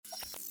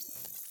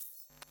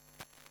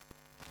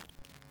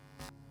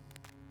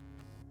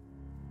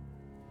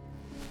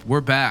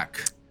We're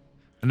back.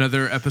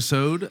 Another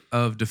episode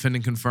of Defend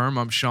and Confirm.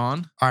 I'm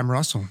Sean. I'm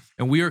Russell.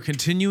 And we are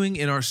continuing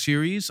in our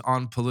series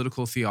on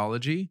political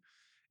theology.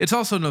 It's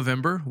also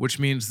November, which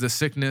means the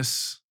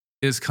sickness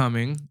is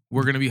coming.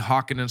 We're going to be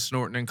hawking and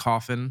snorting and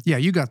coughing. Yeah,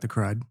 you got the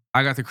crud.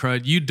 I got the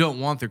crud. You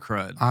don't want the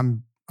crud.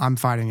 I'm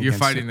fighting against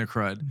You're fighting the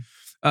crud.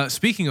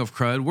 Speaking of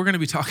crud, we're going to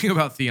be talking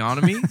about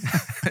theonomy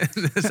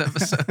in this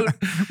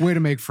episode. Way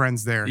to make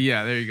friends there.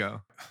 Yeah, there you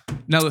go.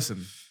 Now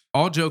listen,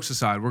 all jokes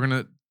aside, we're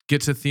going to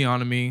get to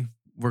theonomy.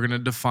 We're going to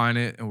define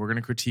it and we're going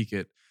to critique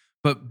it.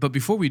 But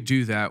before we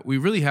do that, we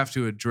really have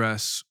to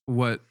address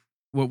what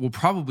will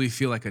probably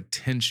feel like a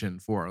tension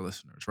for our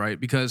listeners, right?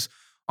 Because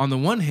on the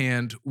one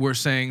hand, we're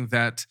saying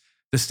that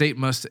the state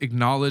must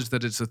acknowledge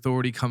that its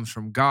authority comes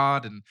from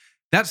God, and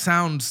that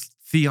sounds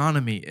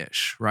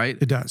theonomy-ish, right?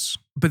 It does.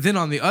 But then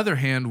on the other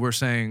hand, we're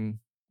saying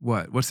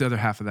what? What's the other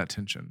half of that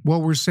tension?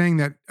 Well, we're saying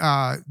that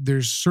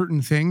there's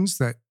certain things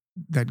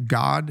that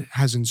God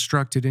has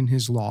instructed in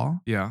his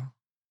law Yeah.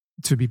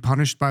 to be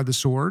punished by the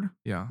sword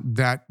Yeah.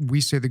 that we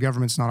say the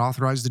government's not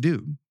authorized to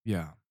do.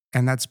 Yeah.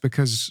 And that's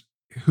because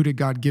who did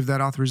God give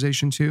that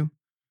authorization to?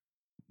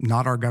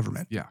 Not our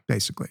government, Yeah.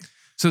 basically.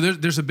 So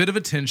there's a bit of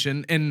a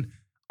tension. And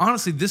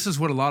honestly, this is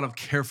what a lot of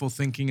careful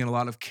thinking and a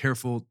lot of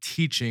careful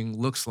teaching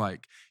looks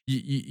like.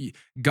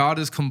 God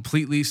is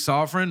completely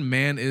sovereign.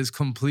 Man is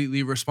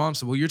completely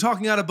responsible. You're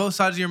talking out of both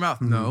sides of your mouth.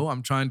 Mm-hmm. No,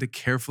 I'm trying to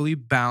carefully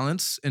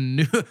balance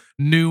and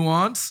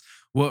nuance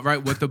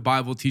what the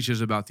Bible teaches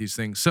about these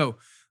things. So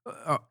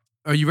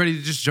are you ready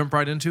to just jump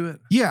right into it?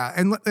 Yeah,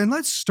 and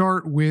let's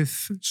start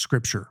with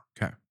Scripture.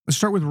 Okay. Let's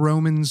start with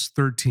Romans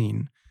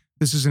 13.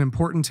 This is an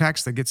important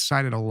text that gets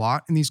cited a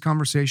lot in these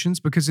conversations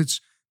because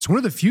it's one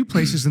of the few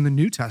places in the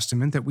New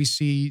Testament that we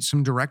see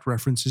some direct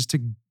references to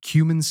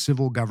human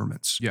civil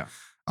governments. Yeah.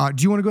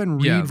 Do you want to go ahead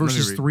and read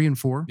verses 3 and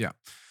 4? Yeah.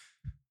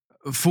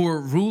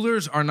 For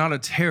rulers are not a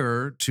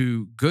terror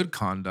to good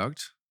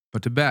conduct,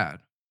 but to bad.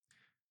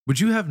 Would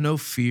you have no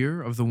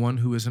fear of the one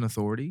who is in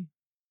authority?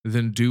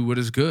 Then do what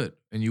is good,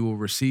 and you will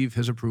receive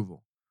his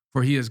approval.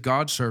 For he is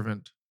God's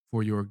servant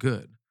for your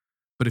good.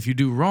 But if you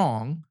do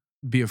wrong,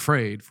 be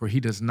afraid, for he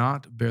does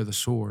not bear the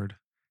sword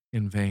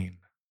in vain.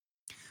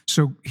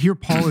 So here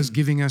Paul is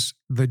giving us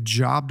the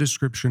job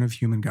description of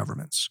human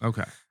governments.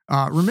 Okay.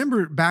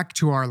 Remember back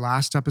to our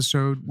last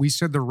episode, we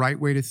said the right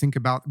way to think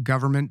about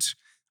government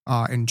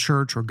and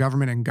church or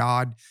government and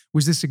God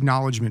was this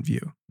acknowledgement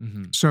view.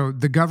 Mm-hmm. So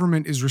the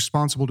government is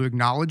responsible to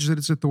acknowledge that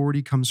its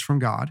authority comes from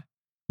God.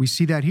 We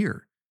see that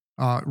here.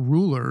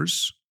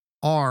 Rulers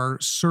are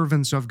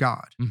servants of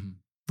God. Mm-hmm.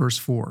 Verse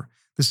 4.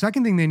 The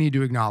second thing they need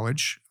to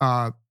acknowledge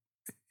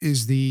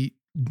is the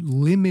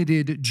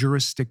limited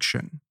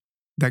jurisdiction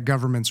that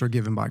governments are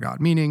given by God,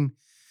 meaning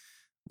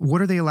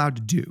what are they allowed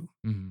to do?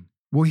 Mm-hmm.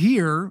 Well,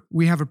 here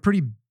we have a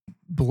pretty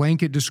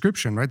blanket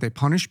description, right? They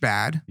punish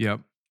bad.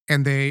 Yep.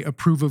 And they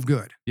approve of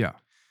good. Yeah.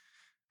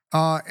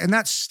 And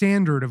that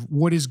standard of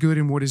what is good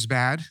and what is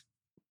bad,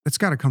 that's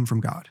got to come from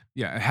God.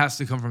 Yeah, it has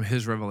to come from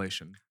his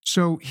revelation.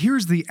 So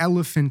here's the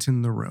elephant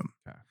in the room.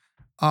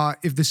 Okay.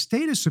 If the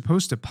state is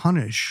supposed to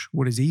punish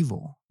what is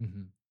evil,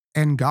 Mm-hmm.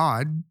 and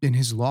God in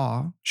his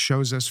law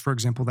shows us, for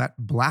example, that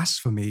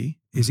blasphemy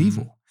is Mm-hmm.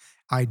 evil,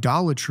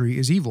 idolatry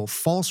is evil,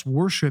 false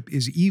worship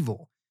is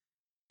evil,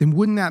 then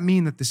wouldn't that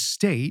mean that the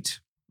state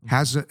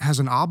has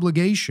an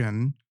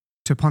obligation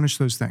to punish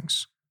those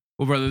things?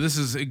 Well, brother, this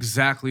is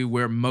exactly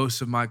where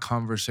most of my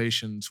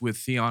conversations with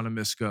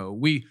theonomists go.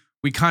 We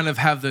kind of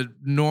have the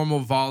normal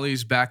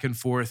volleys back and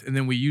forth, and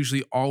then we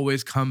usually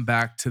always come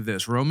back to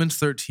this. Romans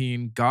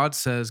 13, God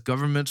says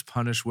governments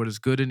punish what is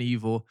good and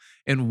evil,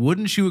 and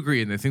wouldn't you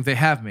agree, and they think they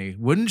have me,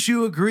 wouldn't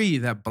you agree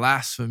that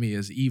blasphemy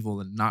is evil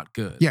and not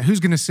good? Yeah,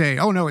 who's going to say,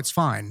 oh, no, it's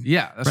fine?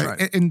 Yeah, that's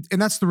right. And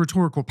that's the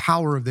rhetorical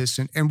power of this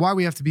and why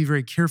we have to be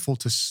very careful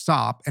to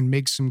stop and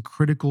make some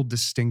critical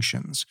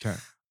distinctions.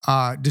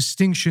 Okay.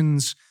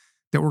 Distinctions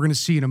that we're going to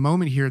see in a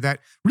moment here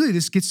that really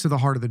this gets to the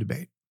heart of the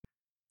debate.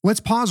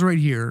 Let's pause right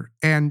here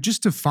and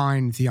just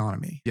define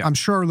theonomy. Yeah. I'm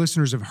sure our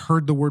listeners have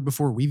heard the word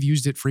before. We've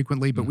used it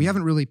frequently, but we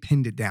haven't really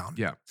pinned it down.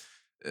 Yeah.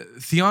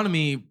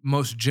 Theonomy,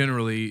 most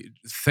generally,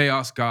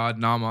 theos, God,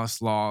 nomos,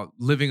 law,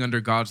 living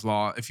under God's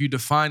law. If you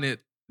define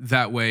it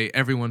that way,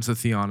 everyone's a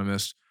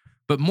theonomist.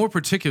 But more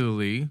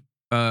particularly,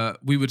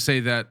 we would say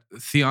that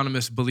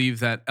theonomists believe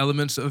that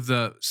elements of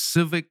the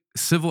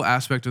civil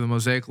aspect of the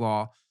Mosaic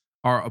law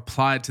are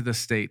applied to the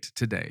state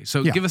today.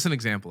 So give us an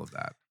example of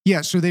that.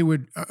 Yeah, so they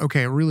would,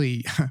 a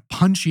really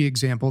punchy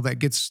example that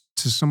gets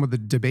to some of the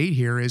debate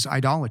here is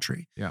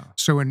idolatry. Yeah.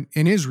 So in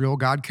Israel,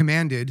 God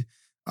commanded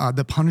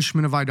the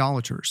punishment of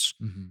idolaters.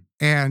 Mm-hmm.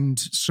 And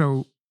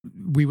so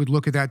we would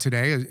look at that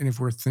today, and if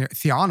we're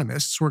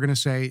theonomists, we're going to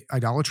say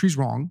idolatry is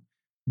wrong.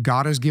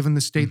 God has given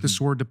the state the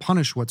sword to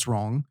punish what's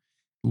wrong.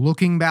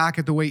 Looking back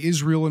at the way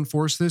Israel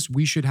enforced this,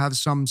 we should have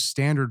some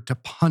standard to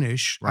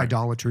punish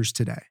idolaters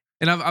today.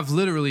 And I've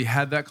literally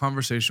had that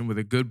conversation with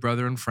a good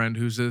brother and friend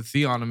who's a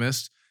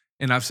theonomist,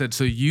 and I've said,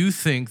 so you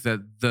think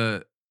that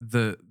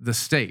the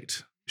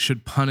state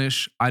should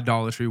punish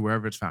idolatry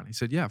wherever it's found? He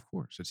said, yeah, of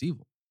course, it's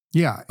evil.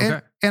 Yeah,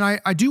 Okay. and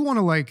I do want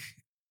to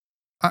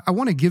I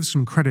want to give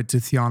some credit to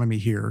Theonomy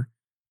here.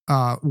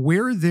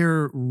 Where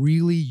they're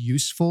really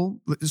useful.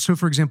 So,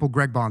 for example,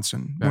 Greg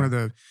Bahnsen, one of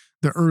the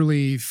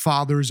early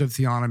fathers of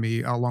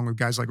Theonomy, along with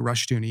guys like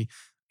Rushdoony,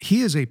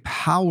 he is a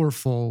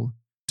powerful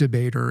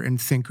debater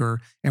and thinker.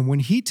 And when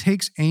he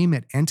takes aim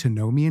at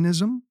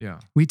antinomianism,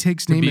 we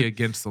takes to aim be at,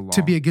 against the law.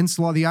 To be against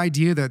the law, the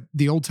idea that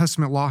the Old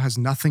Testament law has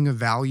nothing of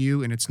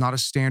value and it's not a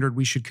standard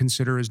we should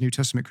consider as New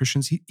Testament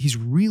Christians, he's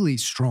really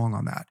strong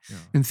on that.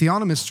 And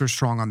Theonomists are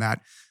strong on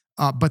that,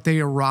 but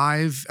they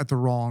arrive at the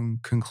wrong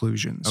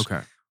conclusions.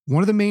 Okay.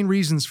 One of the main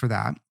reasons for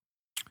that,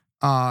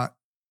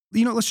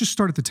 let's just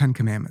start at the 10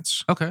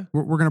 Commandments. Okay.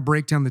 We're going to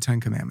break down the 10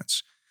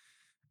 Commandments.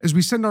 As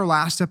we said in our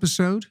last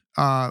episode,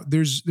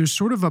 there's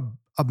sort of a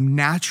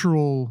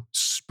natural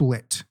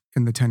split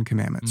in the 10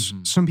 Commandments.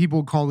 Mm-hmm. Some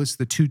people call this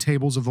the two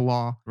tables of the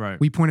law. Right.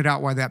 We pointed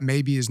out why that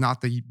maybe is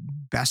not the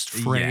best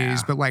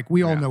phrase, but like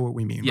we all know what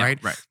we mean, right?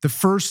 The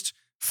first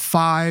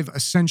 5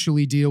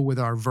 essentially deal with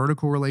our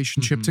vertical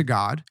relationship to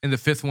God. And the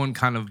 5th one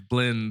kind of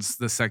blends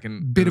the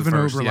second. Bit of an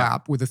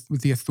overlap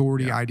with the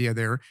authority idea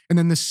there. And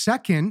then the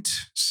second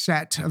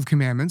set of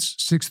commandments,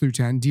 6 through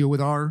 10, deal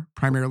with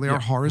primarily our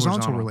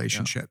horizontal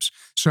relationships.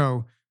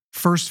 So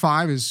first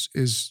 5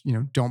 is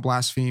don't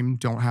blaspheme,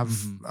 don't have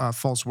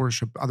false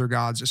worship, other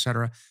gods,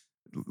 etc.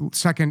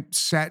 Second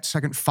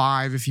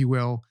 5, if you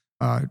will,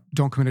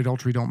 don't commit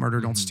adultery, don't murder,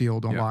 don't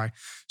steal, don't lie.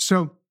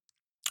 So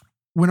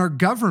when our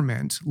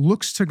government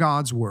looks to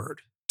God's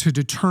word to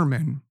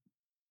determine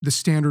the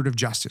standard of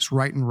justice,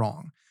 right and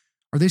wrong,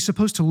 are they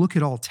supposed to look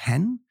at all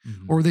 10?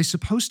 Or are they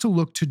supposed to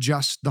look to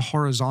just the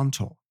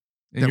horizontal?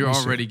 And you're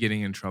already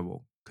getting in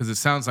trouble because it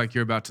sounds like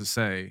you're about to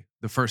say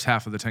the first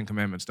half of the 10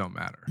 Commandments don't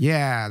matter.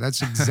 Yeah,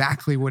 that's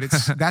exactly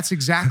that's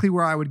exactly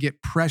where I would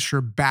get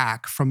pressure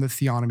back from the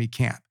Theonomy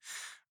camp.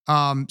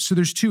 So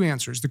there's 2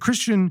 answers. The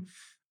Christian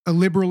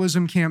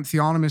liberalism camp,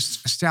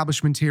 theonomists,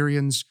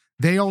 establishmentarians,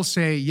 they all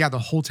say, the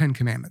whole 10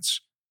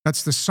 Commandments.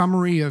 That's the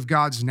summary of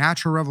God's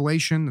natural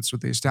revelation. That's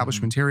what the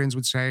establishmentarians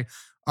would say.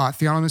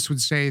 Theonomists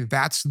would say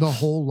that's the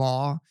whole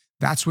law.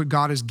 That's what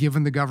God has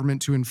given the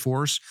government to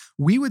enforce.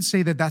 We would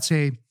say that that's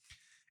a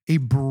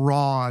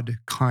broad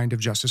kind of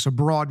justice, a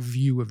broad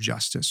view of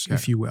justice,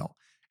 if you will.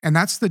 And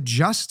that's the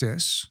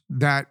justice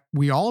that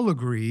we all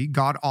agree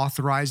God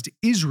authorized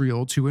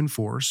Israel to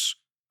enforce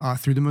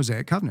through the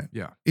Mosaic covenant.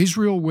 Yeah.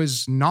 Israel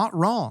was not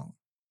wrong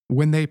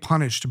when they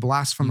punished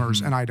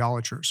blasphemers and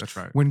idolaters. That's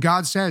right. When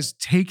God says,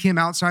 take him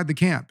outside the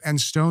camp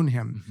and stone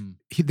him,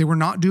 they were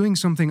not doing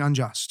something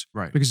unjust.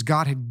 Right. Because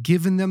God had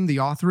given them the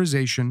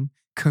authorization,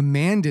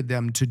 commanded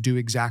them to do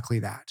exactly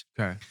that.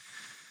 Okay.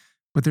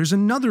 But there's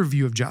another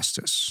view of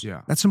justice.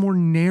 Yeah. That's a more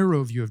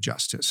narrow view of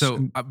justice.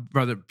 So,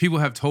 brother, people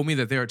have told me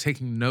that they are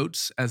taking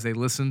notes as they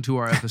listen to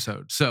our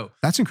episode. So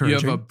that's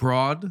encouraging. You have a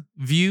broad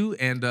view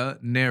and a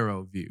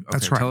narrow view. Okay,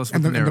 that's right. Tell us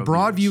what and the the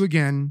broad view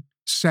again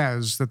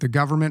says that the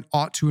government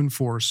ought to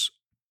enforce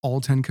all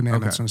 10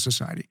 commandments in a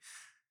society.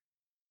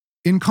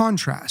 In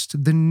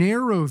contrast, the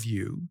narrow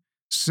view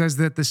says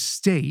that the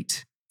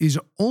state is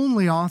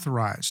only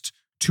authorized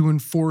to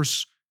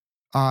enforce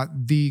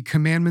the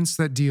commandments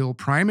that deal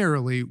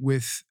primarily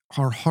with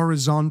our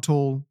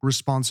horizontal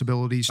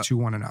responsibilities to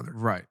one another.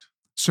 Right.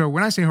 So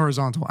when I say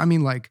horizontal, I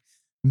mean like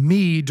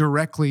me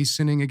directly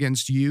sinning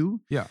against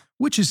you,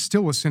 which is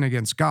still a sin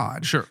against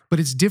God. Sure. But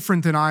it's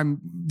different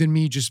than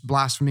me just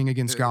blaspheming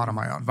against God on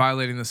my own.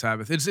 Violating the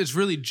Sabbath. It's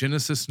really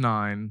Genesis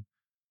 9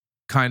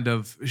 kind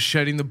of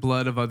shedding the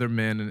blood of other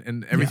men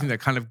and everything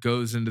that kind of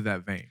goes into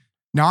that vein.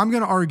 Now I'm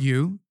going to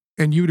argue,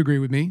 and you would agree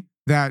with me,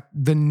 that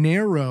the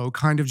narrow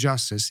kind of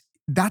justice,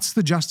 that's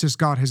the justice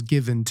God has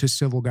given to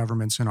civil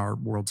governments in our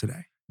world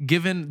today.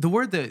 Given the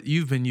word that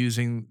we've been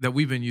using,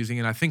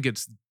 and I think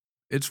it's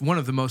one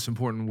of the most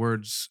important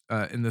words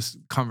in this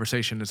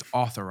conversation is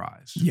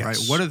authorized, right?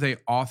 What are they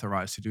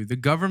authorized to do? The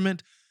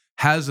government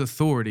has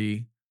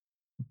authority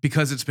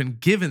because it's been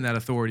given that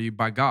authority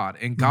by God.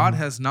 And God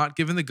has not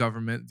given the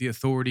government the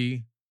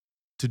authority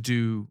to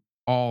do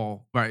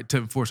all, right, to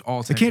enforce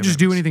all 10 It can't just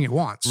do anything it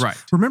wants. Right.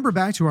 Remember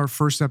back to our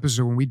first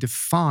episode when we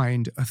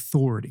defined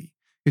authority.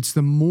 It's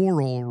the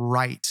moral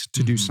right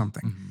to do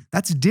something.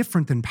 That's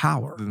different than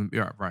power.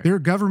 Right. There are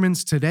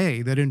governments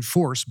today that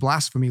enforce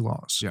blasphemy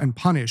laws and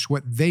punish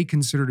what they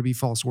consider to be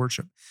false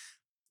worship.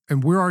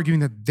 And we're arguing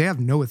that they have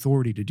no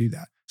authority to do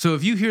that. So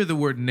if you hear the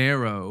word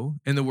narrow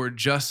and the word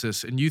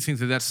justice and you think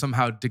that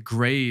somehow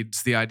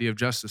degrades the idea of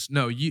justice,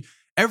 no,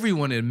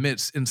 everyone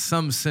admits in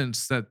some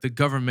sense that the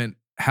government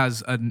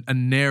has a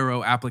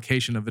narrow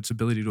application of its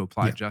ability to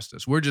apply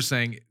justice. We're just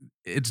saying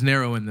it's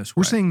narrow in this way.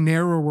 We're saying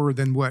narrower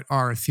than what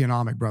our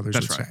theonomic brothers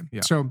would say.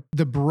 Yeah. So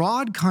the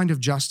broad kind of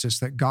justice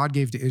that God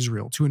gave to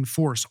Israel to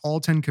enforce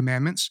all 10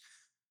 commandments,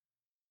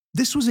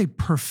 this was a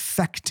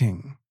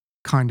perfecting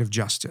kind of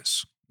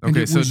justice.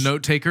 Okay, so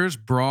note takers,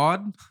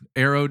 broad,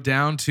 arrow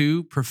down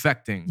to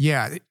perfecting.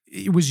 Yeah,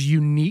 it was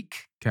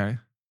unique. Okay.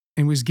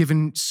 And was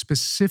given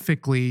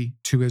specifically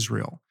to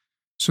Israel.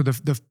 So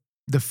the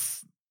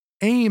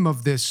aim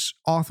of this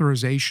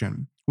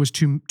authorization was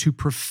to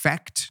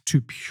perfect,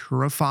 to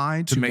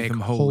purify, to make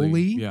them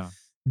holy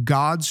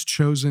God's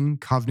chosen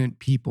covenant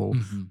people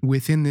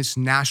within this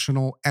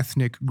national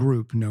ethnic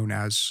group known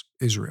as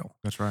Israel.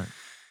 That's right.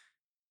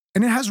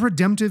 And it has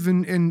redemptive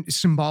and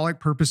symbolic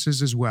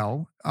purposes as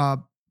well.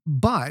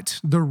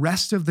 But the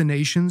rest of the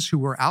nations who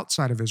were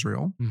outside of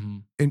Israel,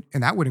 and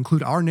that would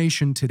include our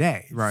nation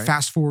today, Right.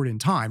 fast forward in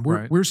time,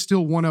 we're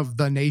still one of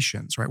the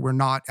nations, right? We're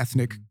not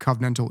ethnic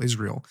covenantal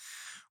Israel.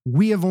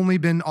 We have only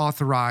been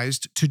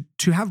authorized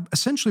to have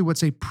essentially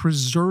what's a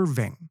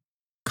preserving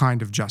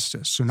kind of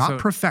justice. So not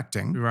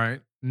perfecting.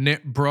 Right.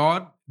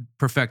 Broad,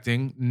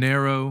 perfecting,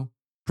 narrow,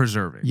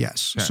 preserving.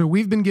 Yes. Okay. So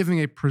we've been giving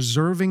a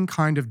preserving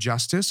kind of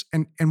justice.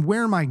 And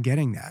where am I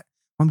getting that?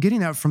 I'm getting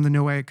that from the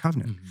Noahic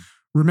covenant.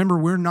 Remember,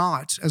 we're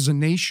not, as a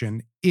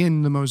nation,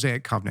 in the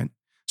Mosaic covenant.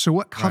 So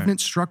what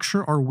covenant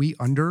structure are we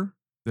under?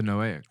 The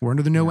Noahic. We're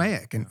under the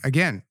Noahic. And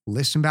again,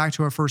 listen back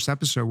to our first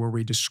episode where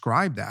we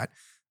described that.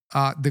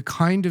 The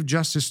kind of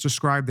justice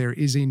described there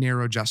is a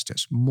narrow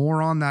justice.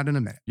 More on that in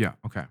a minute. Yeah,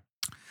 okay.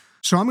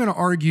 So I'm going to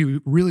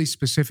argue really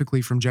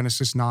specifically from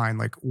Genesis 9,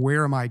 like,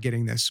 where am I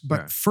getting this?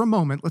 But for a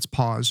moment, let's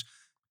pause.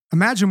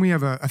 Imagine we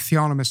have a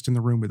theonomist in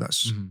the room with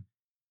us.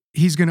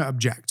 He's going to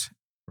object.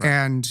 Right.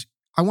 And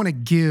I want to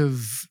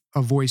give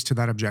a voice to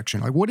that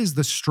objection. Like, what is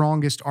the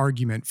strongest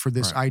argument for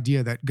this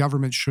idea that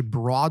government should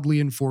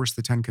broadly enforce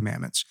the 10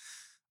 Commandments?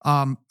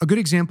 A good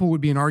example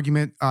would be an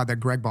argument that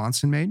Greg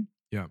Bonson made.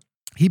 Yeah.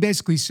 He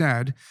basically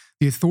said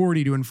the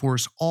authority to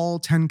enforce all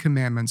 10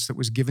 Commandments that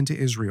was given to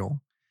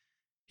Israel.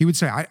 He would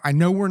say, I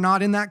know we're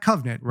not in that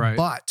covenant,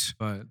 but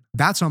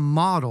that's a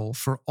model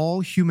for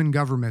all human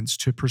governments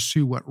to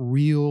pursue what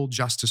real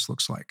justice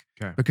looks like.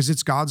 Okay. Because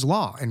it's God's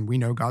law, and we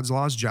know God's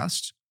law is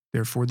just.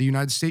 Therefore, the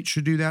United States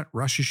should do that.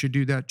 Russia should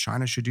do that.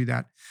 China should do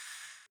that.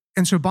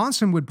 And so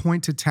Bonson would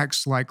point to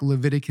texts like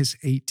Leviticus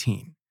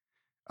 18,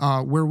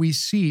 where we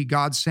see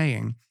God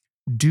saying,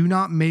 do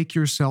not make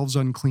yourselves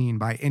unclean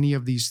by any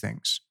of these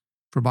things.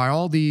 For by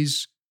all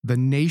these, the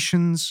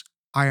nations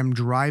I am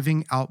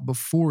driving out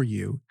before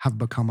you have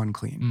become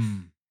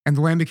unclean. And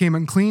the land became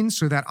unclean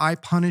so that I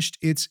punished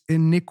its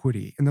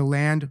iniquity, and the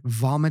land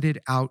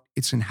vomited out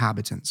its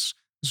inhabitants.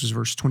 This is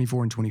verse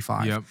 24 and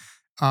 25. Yep.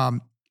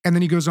 And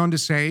then he goes on to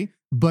say,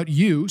 but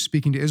you,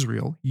 speaking to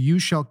Israel, you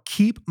shall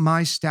keep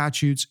my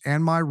statutes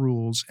and my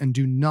rules and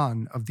do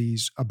none of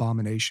these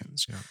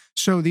abominations. Yeah.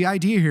 So the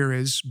idea here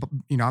is,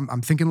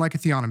 I'm thinking like a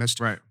theonomist.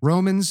 Right.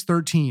 Romans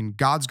 13,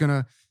 God's going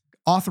to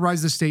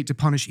authorize the state to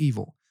punish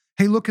evil.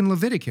 Hey, look in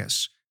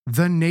Leviticus,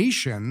 the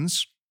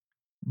nations,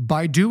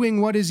 by doing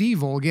what is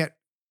evil, get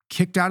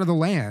kicked out of the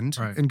land.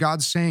 Right. And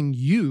God's saying,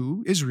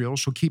 you, Israel,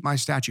 shall keep my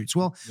statutes.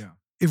 Well,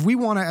 if we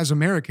want to, as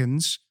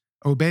Americans,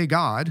 obey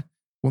God,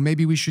 well,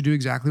 maybe we should do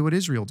exactly what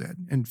Israel did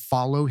and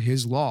follow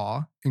his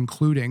law,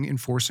 including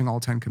enforcing all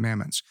 10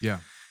 commandments. Yeah.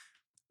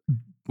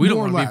 We don't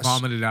want to be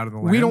vomited out of the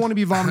land. We don't want to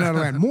be vomited out of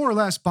the land. More or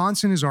less,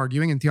 Bonson is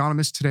arguing, and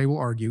theonomists today will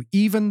argue,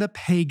 even the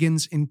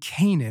pagans in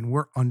Canaan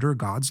were under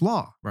God's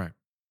law. Right.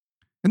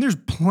 And there's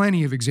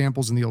plenty of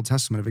examples in the Old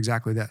Testament of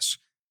exactly this.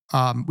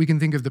 We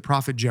can think of the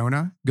prophet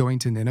Jonah going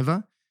to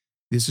Nineveh.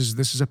 This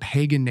is a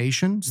pagan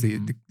nation. It's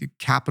the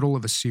capital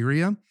of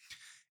Assyria.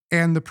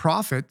 And the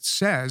prophet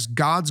says,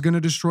 God's going to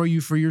destroy you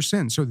for your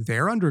sins. So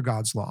they're under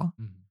God's law.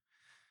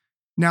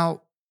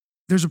 Now,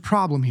 there's a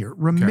problem here.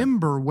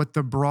 Remember what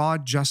the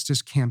broad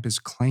justice camp is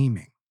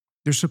claiming.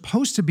 They're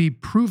supposed to be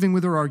proving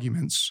with their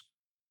arguments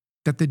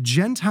that the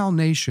Gentile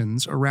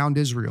nations around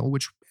Israel,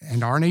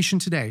 and our nation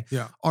today,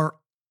 are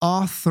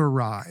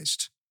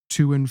authorized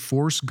to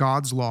enforce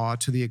God's law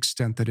to the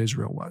extent that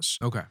Israel was.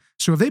 Okay.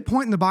 So if they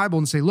point in the Bible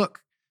and say, look,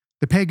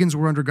 the pagans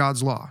were under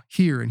God's law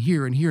here and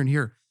here and here and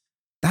here,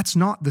 that's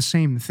not the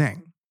same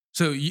thing.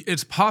 So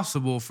it's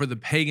possible for the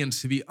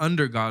pagans to be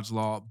under God's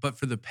law, but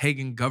for the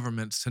pagan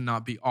governments to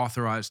not be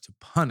authorized to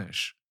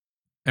punish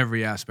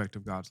every aspect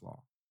of God's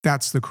law.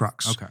 That's the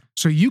crux. Okay.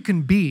 So you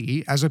can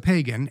be, as a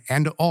pagan,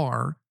 and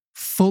are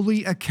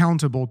fully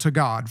accountable to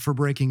God for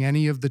breaking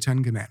any of the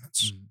 10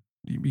 Commandments.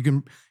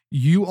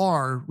 You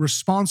are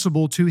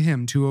responsible to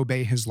him to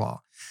obey his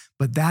law.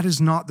 But that is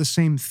not the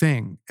same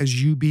thing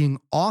as you being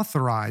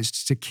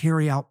authorized to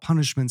carry out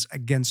punishments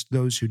against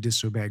those who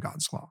disobey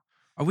God's law.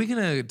 Are we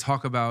going to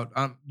talk about,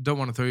 I don't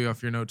want to throw you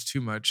off your notes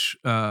too much.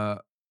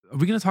 Are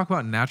we going to talk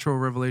about natural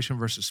revelation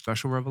versus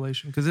special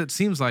revelation? Because it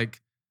seems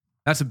like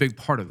that's a big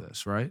part of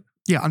this, right?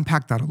 Yeah,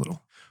 unpack that a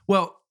little.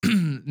 Well,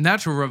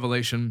 natural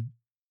revelation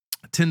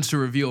tends to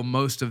reveal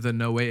most of the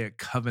Noahic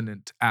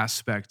covenant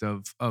aspect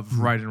of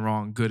right and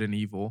wrong, good and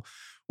evil.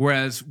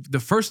 Whereas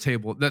the first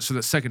table, the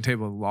second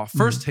table of the law,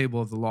 first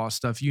table of the law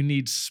stuff, you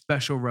need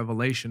special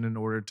revelation in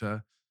order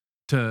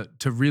to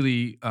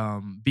really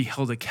be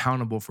held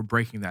accountable for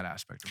breaking that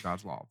aspect of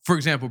God's law. For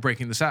example,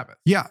 breaking the Sabbath.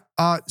 Yeah,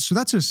 so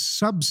that's a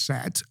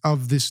subset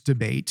of this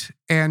debate.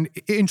 And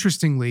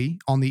interestingly,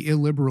 on the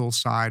illiberal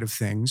side of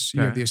things,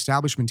 you have the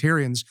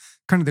establishmentarians,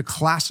 kind of the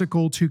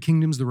classical two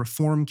kingdoms, the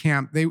Reform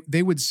camp,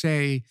 they would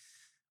say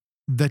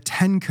the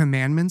 10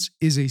 Commandments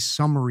is a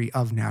summary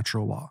of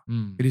natural law.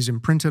 It is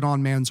imprinted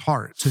on man's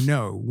heart to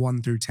know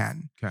 1 through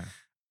 10. Okay.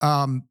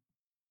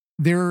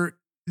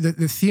 the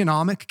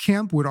theonomic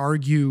camp would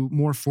argue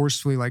more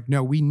forcefully, like,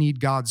 no, we need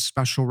God's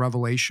special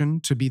revelation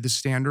to be the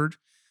standard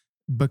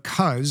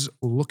because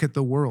look at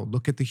the world,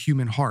 look at the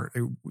human heart.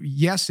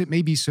 Yes, it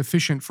may be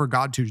sufficient for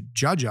God to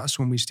judge us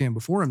when we stand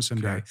before him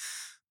someday, Okay.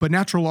 but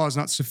natural law is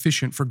not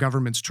sufficient for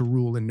governments to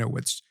rule and know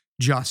what's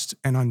just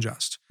and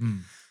unjust.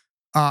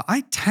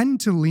 I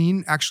tend to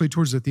lean actually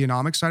towards the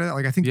theonomic side of that.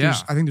 Like, I think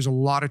there's a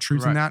lot of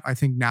truth in that. I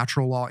think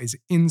natural law is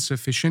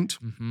insufficient,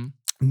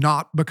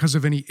 not because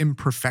of any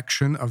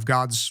imperfection of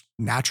God's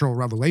natural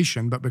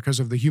revelation, but because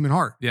of the human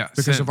heart,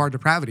 because sin. of our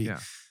depravity. Yeah.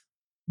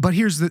 But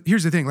here's the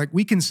thing, like,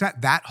 we can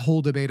set that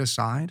whole debate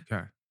aside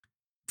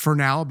for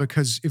now,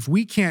 because if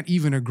we can't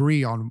even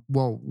agree on,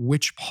 well,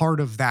 which part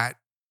of that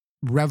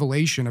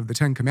revelation of the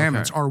 10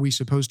 Commandments are we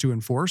supposed to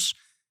enforce,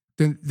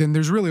 then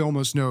there's really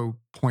almost no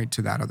point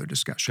to that other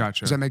discussion.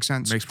 Gotcha. Does that make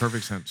sense? Makes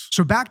perfect sense.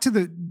 So back to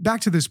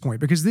this point,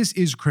 because this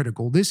is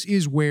critical. This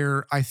is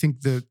where I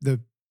think the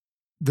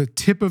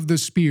tip of the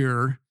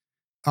spear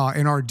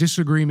in our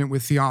disagreement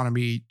with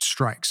theonomy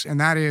strikes.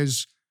 And that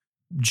is,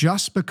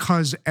 just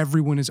because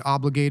everyone is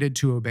obligated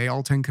to obey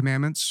all 10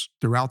 commandments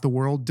throughout the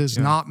world does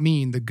not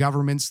mean the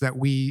governments that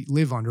we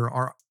live under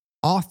are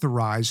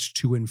authorized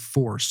to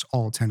enforce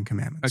all 10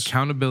 commandments.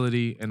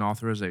 Accountability and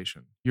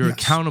authorization. You're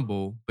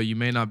accountable, but you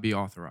may not be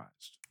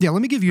authorized. Yeah,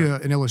 let me give you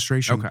an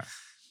illustration. Okay.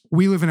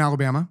 We live in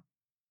Alabama.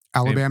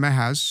 Alabama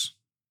has,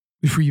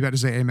 were you about to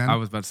say amen? I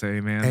was about to say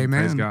amen. Amen.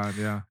 Praise God,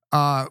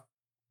 yeah.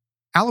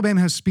 Alabama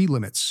has speed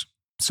limits,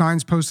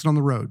 signs posted on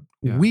the road.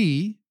 Yeah.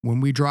 We, when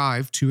we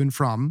drive to and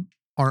from,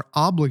 are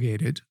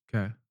obligated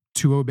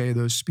to obey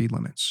those speed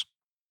limits.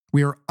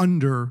 We are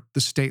under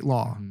the state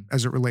law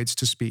as it relates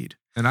to speed.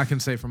 And I can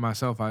say for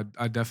myself,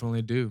 I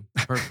definitely do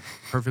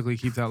perfectly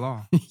keep that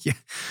law.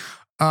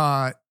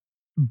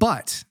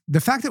 But the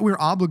fact that we're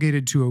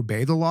obligated to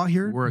obey the law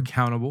here, we're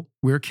accountable.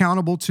 We're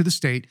accountable to the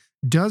state.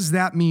 Does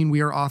that mean we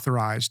are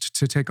authorized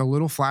to take a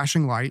little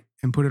flashing light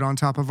and put it on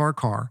top of our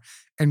car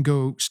and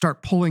go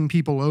start pulling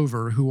people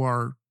over who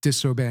are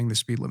disobeying the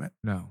speed limit?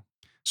 No.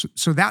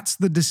 So that's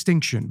the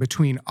distinction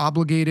between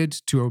obligated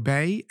to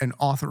obey and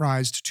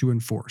authorized to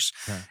enforce.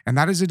 And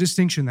that is a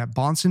distinction that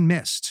Bahnsen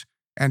missed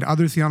and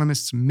other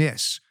theonomists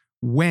miss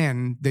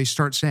when they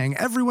start saying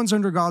everyone's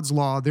under God's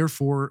law,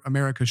 therefore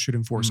America should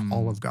enforce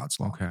all of God's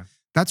law.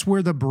 That's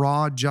where the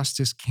broad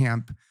justice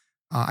camp,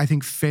 I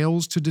think,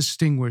 fails to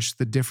distinguish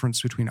the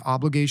difference between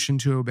obligation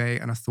to obey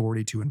and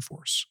authority to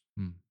enforce.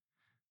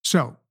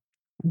 So,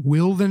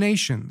 will the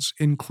nations,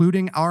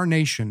 including our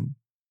nation,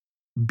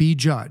 be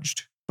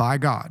judged by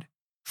God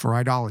for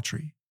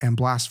idolatry and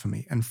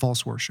blasphemy and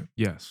false worship?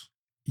 Yes.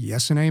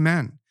 Yes and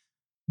amen.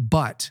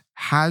 But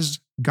has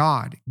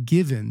God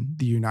given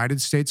the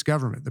United States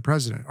government, the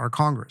president, our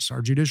Congress,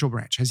 our judicial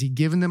branch, has he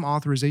given them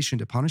authorization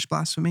to punish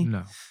blasphemy?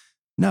 No.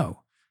 No.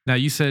 Now,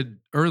 you said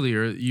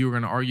earlier you were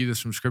going to argue this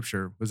from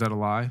Scripture. Was that a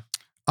lie?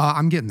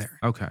 I'm getting there.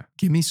 Okay.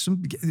 Give me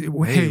some.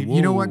 Hey,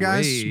 you know what,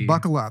 guys?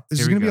 Buckle up. This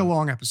is going to be a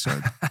long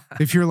episode.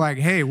 If you're like,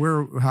 hey,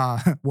 we're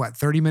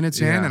 30 minutes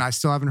in and I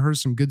still haven't heard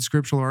some good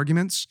scriptural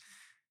arguments,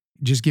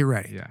 just get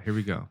ready. Yeah, here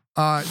we go.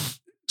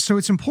 So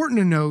it's important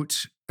to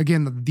note,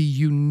 again, the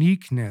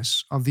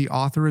uniqueness of the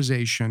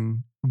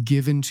authorization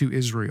given to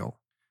Israel.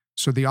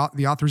 So the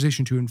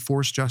authorization to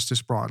enforce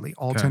justice broadly,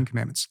 all 10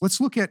 commandments. Let's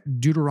look at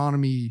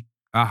Deuteronomy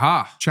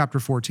chapter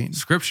 14.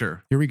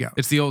 Scripture. Here we go.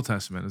 It's the Old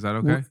Testament. Is that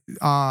okay?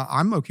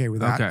 I'm okay with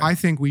that. I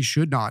think we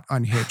should not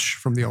unhitch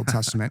from the Old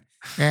Testament.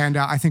 And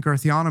I think our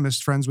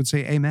theonomist friends would say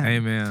amen.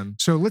 Amen.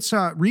 So let's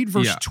read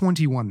verse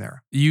 21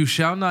 there. You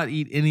shall not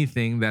eat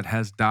anything that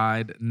has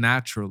died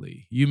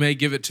naturally. You may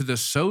give it to the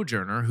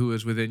sojourner who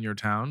is within your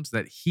towns,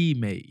 that he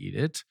may eat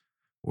it,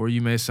 or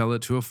you may sell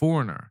it to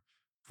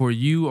for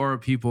you are a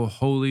people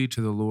holy to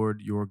the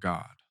Lord your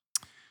God.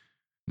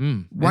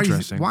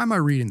 Interesting. Why am I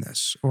reading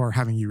this or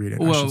having you read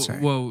it, I should say?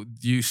 Well,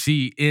 you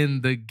see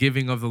in the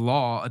giving of the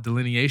law a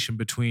delineation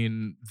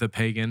between the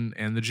pagan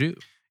and the Jew.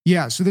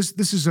 Yeah, so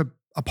this is a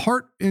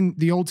part in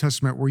the Old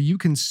Testament where you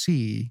can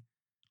see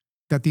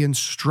that the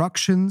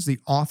instructions, the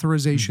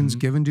authorizations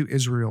given to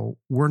Israel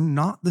were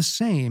not the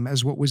same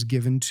as what was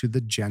given to the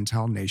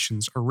Gentile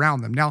nations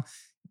around them. Now,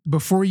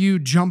 before you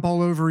jump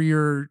all over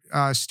your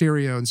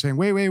stereo and saying,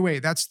 wait,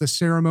 that's the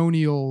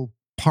ceremonial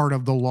part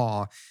of the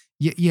law.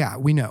 Yeah,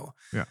 we know.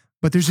 Yeah.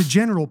 But there's a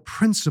general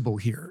principle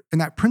here,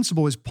 and that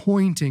principle is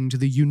pointing to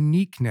the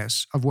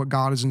uniqueness of what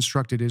God has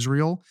instructed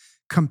Israel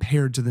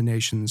compared to the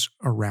nations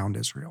around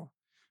Israel.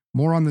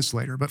 More on this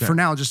later, but for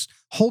now, just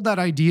hold that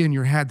idea in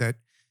your head that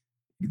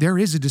there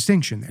is a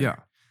distinction there.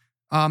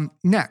 Yeah.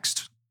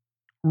 Next,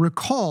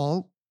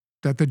 recall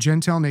that the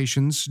Gentile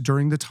nations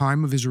during the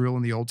time of Israel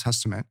in the Old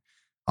Testament,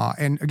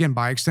 and again,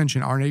 by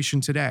extension, our nation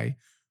today,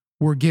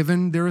 were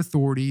given their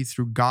authority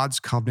through God's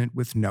covenant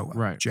with Noah.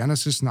 Right.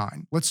 Genesis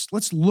 9.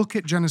 Let's look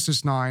at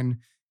Genesis 9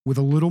 with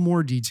a little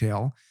more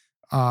detail.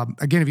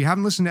 Again, if you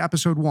haven't listened to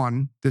episode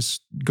 1,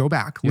 go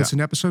back, listen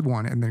to episode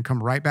 1, and then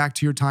come right back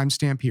to your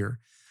timestamp here.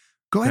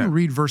 Go ahead and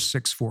read verse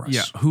 6 for us.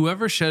 Yeah.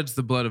 Whoever sheds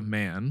the blood of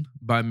man,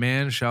 by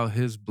man shall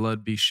his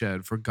blood be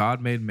shed, for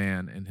God made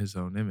man in his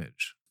own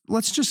image.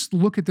 let's just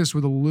look at this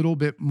with a little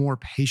bit more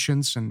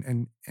patience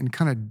and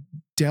kind of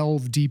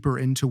delve deeper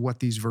into what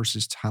these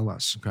verses tell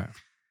us. Okay.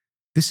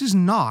 This is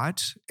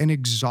not an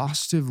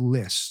exhaustive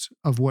list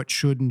of what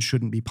should and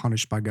shouldn't be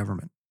punished by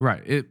government.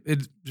 Right.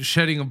 It's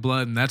shedding of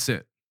blood and that's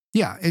it.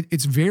 Yeah,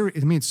 it's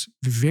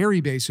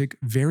very basic,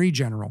 very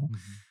general.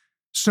 Mm-hmm.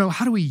 So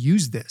how do we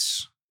use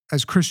this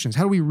as Christians?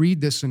 How do we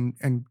read this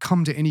and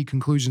come to any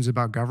conclusions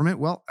about government?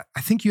 Well,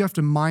 I think you have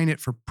to mine it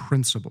for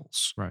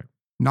principles. Right.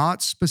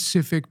 Not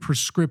specific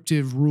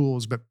prescriptive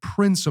rules, but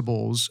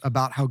principles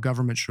about how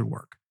government should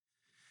work.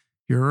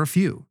 Here are a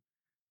few.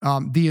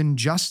 The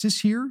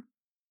injustice here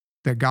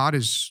that God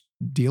is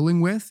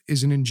dealing with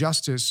is an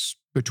injustice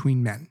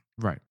between men.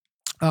 Right.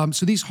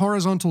 So these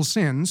horizontal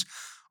sins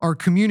are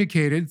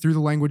communicated through the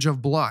language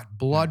of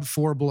blood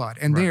for blood.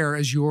 And there,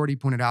 as you already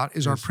pointed out,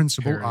 is our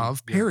principle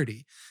of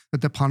parity,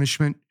 that the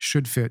punishment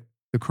should fit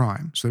the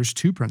crime. So there's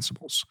two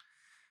principles.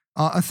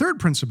 A third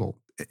principle,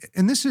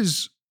 and this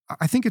is,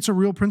 I think it's a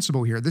real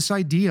principle here, this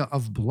idea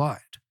of blood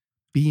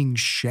being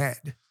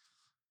shed.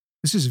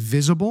 This is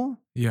visible.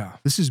 Yeah.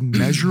 This is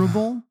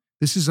measurable.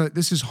 This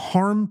is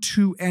harm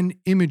to an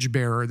image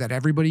bearer that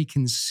everybody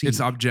can see. It's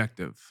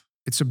objective.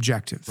 It's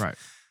objective. Right.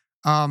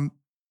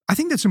 I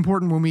think that's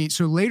important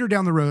so later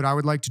down the road, I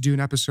would like to do an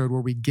episode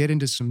where we get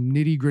into some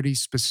nitty-gritty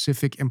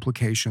specific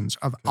implications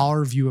of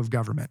our view of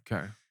government.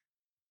 Okay.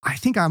 I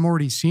think I'm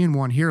already seeing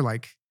one here,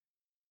 like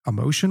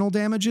emotional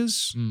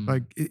damages.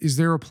 Like, is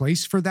there a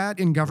place for that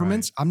in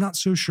governments? Right. I'm not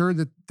so sure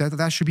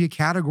that should be a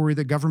category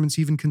that governments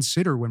even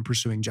consider when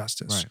pursuing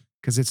justice,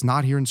 because it's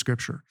not here in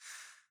Scripture.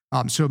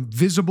 So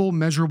visible,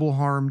 measurable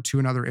harm to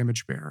another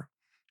image bearer.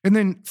 And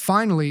then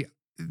finally,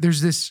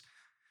 there's this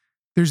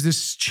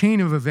chain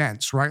of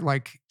events, right?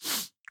 Like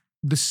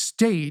the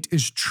state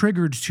is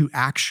triggered to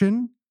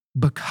action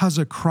because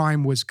a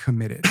crime was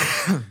committed.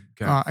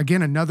 Okay.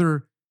 Again,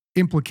 another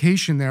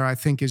implication there, I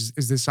think, is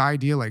this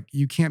idea like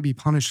you can't be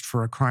punished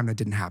for a crime that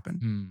didn't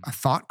happen. A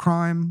thought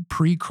crime,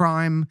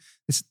 pre-crime,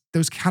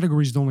 those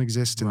categories don't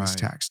exist in this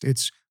text.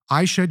 It's,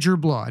 I shed your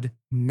blood,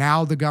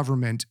 now the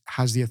government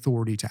has the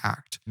authority to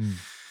act.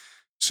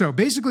 So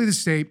basically the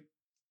state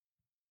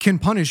can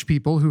punish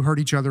people who hurt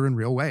each other in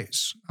real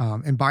ways.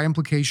 And by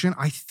implication,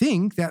 I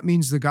think that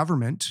means the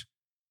government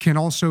can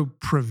also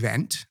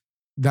prevent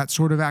that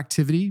sort of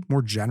activity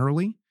more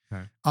generally.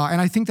 Okay.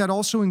 And I think that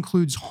also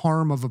includes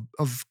harm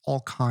of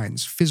all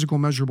kinds, physical,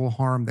 measurable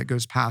harm that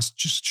goes past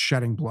just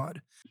shedding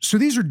blood. So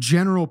these are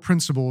general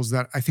principles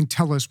that I think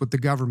tell us what the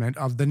government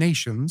of the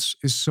nations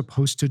is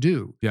supposed to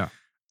do. Yeah.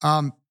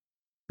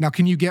 Now,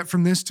 can you get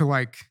from this to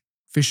like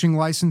fishing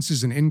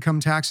licenses and income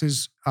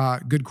taxes?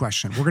 Good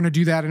question. We're going to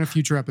do that in a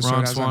future episode.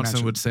 Ron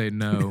Swanson would say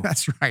no.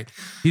 That's right.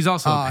 He's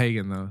also a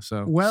pagan, though.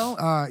 So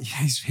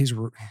he's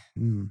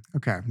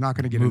okay. I'm not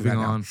going to get moving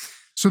into that on. Now.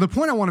 So the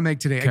point I want to make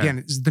today,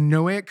 again, is the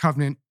Noahic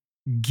covenant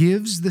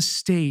gives the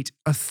state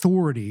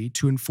authority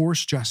to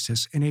enforce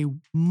justice in a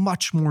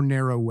much more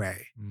narrow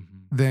way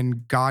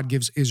than God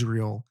gives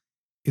Israel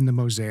in the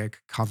Mosaic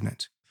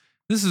covenant.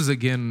 This is,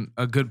 again,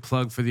 a good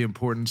plug for the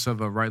importance of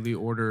a rightly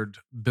ordered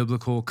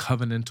biblical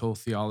covenantal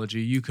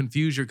theology. You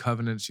confuse your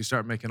covenants, you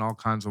start making all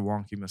kinds of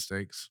wonky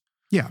mistakes.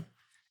 Yeah.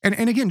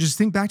 And again, just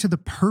think back to the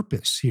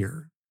purpose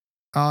here.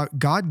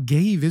 God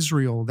gave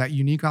Israel that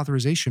unique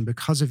authorization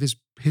because of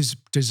his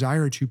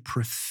desire to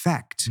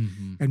perfect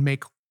and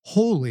make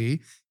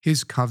holy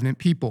his covenant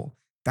people.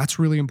 That's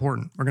really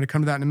important. We're going to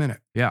come to that in a minute.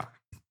 Yeah.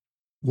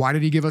 Why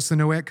did he give us the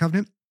Noahic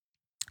covenant?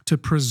 To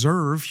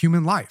preserve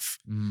human life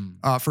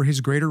for his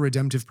greater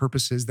redemptive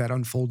purposes that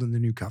unfold in the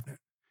new covenant.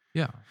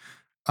 Yeah.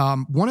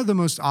 One of the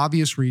most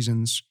obvious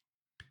reasons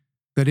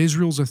that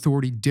Israel's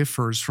authority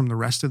differs from the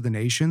rest of the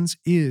nations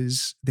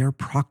is their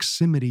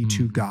proximity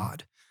to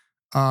God.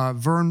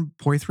 Vern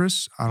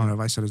Poythress, I don't know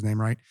if I said his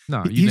name right.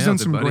 No, he's done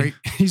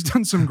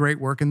some great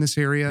work in this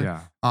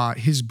area. Yeah.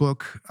 His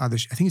book, I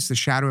think it's The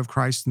Shadow of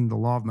Christ and the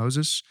Law of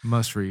Moses.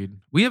 Must read.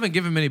 We haven't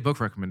given many book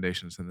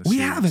recommendations in this We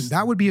series. haven't.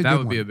 That would be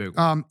a big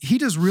one. He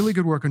does really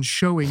good work on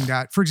showing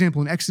that, for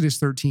example, in Exodus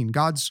 13,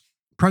 God's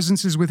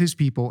presence is with his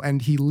people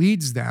and he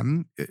leads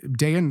them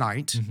day and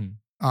night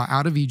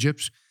out of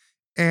Egypt.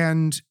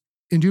 And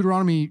in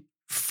Deuteronomy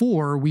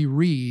 4, we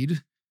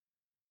read,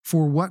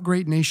 "For what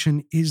great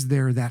nation is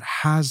there that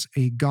has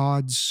a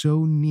God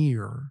so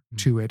near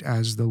to it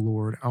as the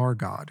Lord our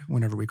God,"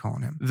 whenever we call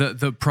on him?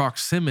 The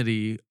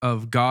proximity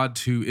of God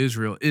to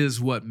Israel is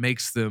what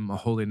makes them a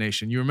holy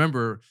nation. You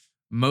remember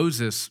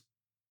Moses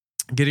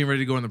getting ready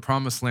to go in the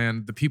promised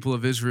land. The people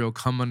of Israel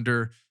come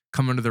under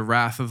the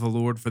wrath of the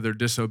Lord for their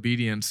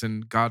disobedience.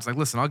 And God's like,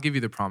 listen, I'll give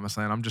you the promised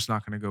land. I'm just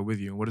not going to go with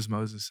you. And what does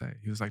Moses say?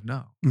 He was like,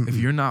 no, if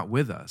you're not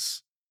with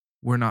us,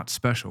 we're not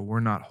special. We're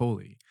not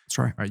holy. That's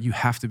right. Right? You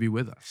have to be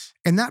with us.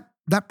 And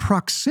that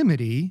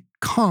proximity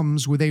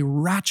comes with a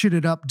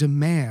ratcheted up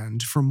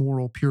demand for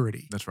moral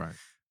purity. That's right.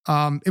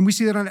 And we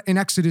see that in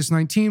Exodus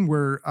 19,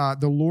 where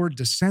the Lord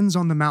descends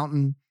on the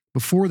mountain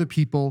before the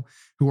people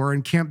who are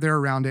encamped there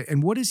around it.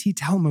 And what does he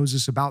tell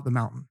Moses about the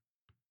mountain?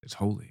 It's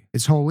holy.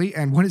 It's holy.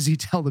 And what does he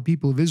tell the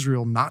people of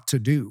Israel not to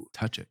do?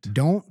 Touch it.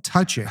 Don't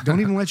touch it. Don't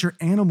even let your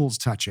animals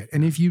touch it.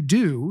 And if you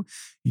do,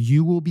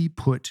 you will be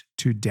put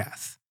to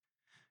death.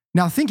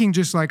 Now, thinking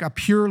just like a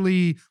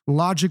purely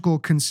logical,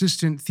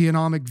 consistent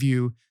theonomic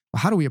view,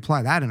 well, how do we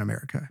apply that in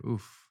America?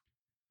 Oof.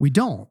 We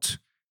don't.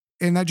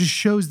 And that just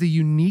shows the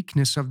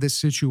uniqueness of this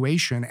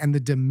situation and the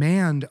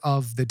demand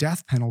of the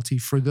death penalty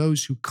for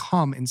those who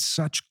come in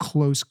such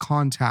close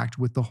contact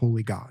with the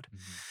holy God.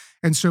 Mm-hmm.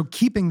 And so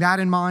keeping that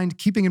in mind,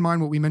 keeping in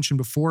mind what we mentioned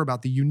before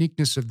about the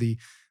uniqueness of the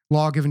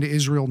law given to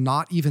Israel,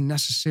 not even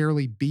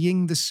necessarily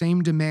being the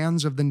same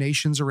demands of the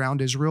nations around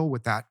Israel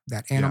with that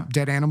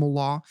dead animal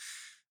law,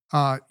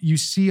 you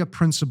see a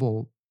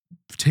principle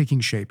taking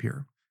shape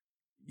here.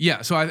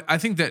 Yeah, so I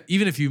think that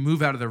even if you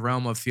move out of the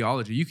realm of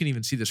theology, you can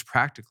even see this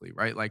practically,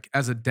 right? Like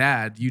as a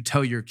dad, you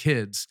tell your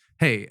kids,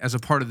 hey, as a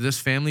part of this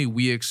family,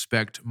 we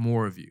expect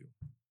more of you.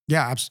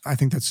 Yeah, I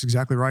think that's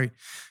exactly right.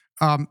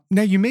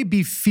 Now, you may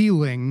be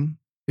feeling,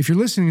 if you're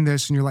listening to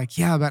this and you're like,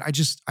 yeah, but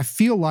I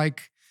feel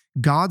like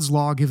God's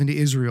law given to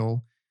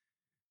Israel,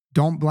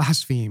 don't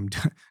blaspheme,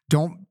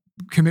 don't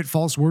commit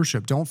false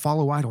worship, don't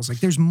follow idols. Like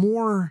there's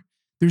more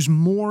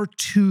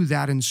to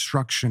that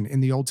instruction in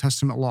the Old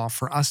Testament law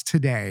for us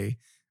today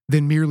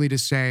than merely to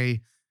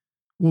say,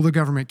 well, the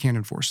government can't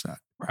enforce that.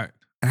 Right.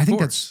 And I think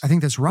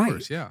that's right. Of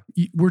course, yeah.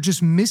 We're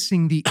just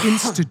missing the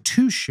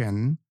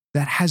institution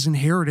that has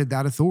inherited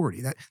that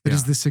authority, that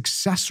is the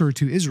successor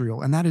to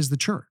Israel, and that is the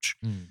church.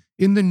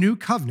 In the new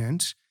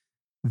covenant,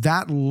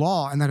 that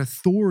law and that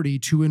authority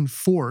to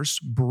enforce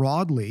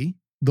broadly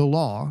the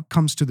law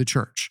comes to the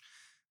church.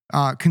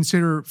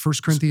 Consider 1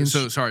 Corinthians.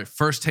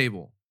 First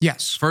table.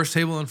 Yes. First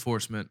table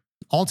enforcement.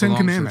 All 10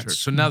 commandments.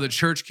 So now the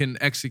church can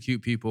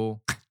execute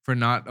people for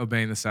not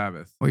obeying the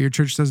Sabbath. Well, your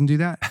church doesn't do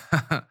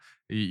that?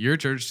 Your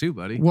church too,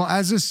 buddy. Well,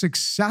 as a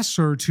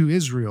successor to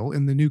Israel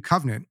in the new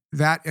covenant,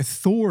 that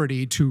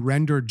authority to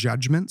render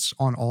judgments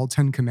on all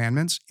 10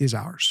 commandments is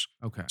ours.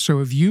 Okay.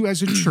 So if you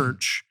as a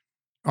church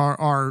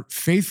are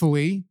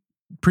faithfully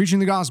preaching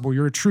the gospel,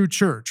 you're a true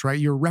church, right?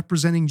 You're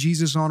representing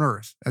Jesus on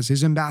earth as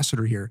his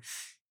ambassador here.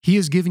 He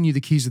has given you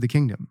the keys of the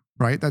kingdom,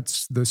 right?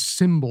 That's the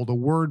symbol, the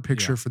word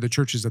picture for the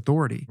church's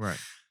authority. Right.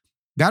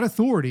 That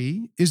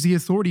authority is the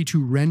authority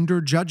to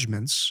render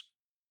judgments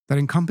that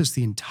encompass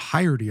the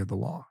entirety of the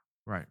law.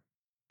 Right.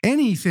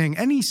 Anything,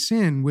 any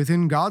sin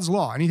within God's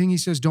law, anything he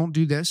says, don't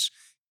do this,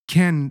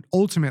 can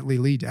ultimately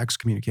lead to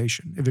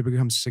excommunication if it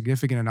becomes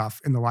significant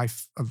enough in the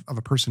life of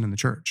a person in the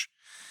church.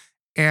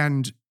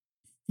 And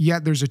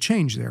yet there's a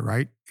change there,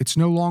 right? It's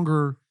no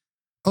longer,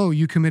 oh,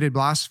 you committed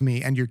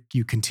blasphemy and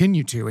you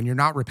continue to, and you're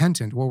not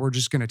repentant. Well, we're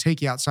just going to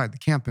take you outside the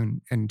camp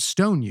and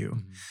stone you.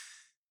 Mm-hmm.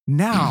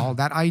 Now,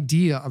 that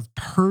idea of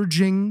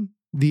purging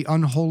the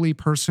unholy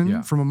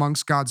person from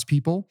amongst God's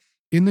people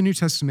in the New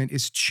Testament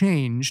is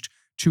changed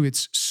to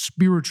its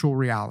spiritual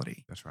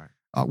reality. That's right.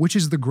 Which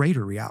is the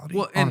greater reality.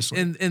 Well, and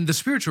the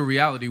spiritual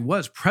reality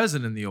was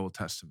present in the Old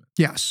Testament.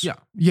 Yes. Yeah.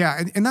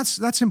 Yeah. And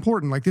that's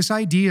important. Like this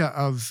idea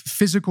of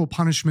physical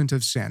punishment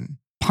of sin,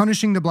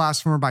 punishing the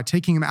blasphemer by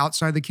taking him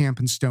outside the camp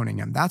and stoning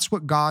him. That's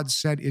what God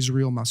said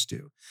Israel must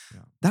do.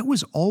 Yeah. That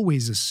was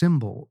always a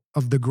symbol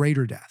of the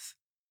greater death,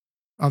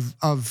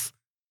 of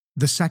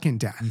the second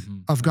death,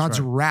 of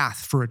God's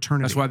wrath for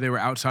eternity. That's why they were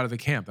outside of the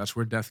camp. That's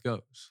where death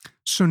goes.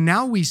 So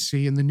now we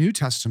see in the New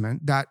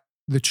Testament that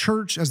the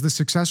church, as the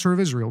successor of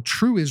Israel,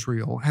 true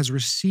Israel, has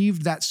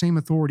received that same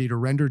authority to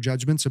render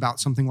judgments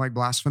about something like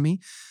blasphemy.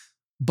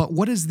 But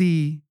what does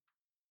the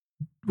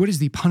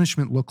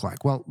punishment look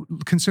like? Well,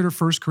 consider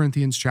 1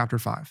 Corinthians chapter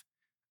 5.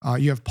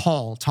 You have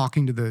Paul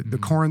talking to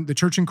the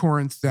church in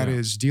Corinth that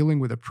is dealing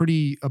with a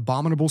pretty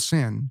abominable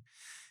sin.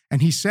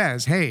 And he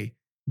says, hey,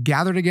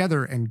 gather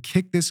together and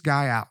kick this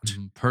guy out.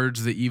 Mm-hmm. Purge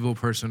the evil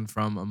person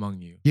from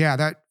among you. Yeah,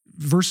 that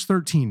verse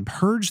 13,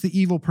 purge the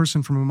evil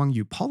person from among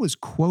you. Paul is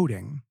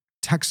quoting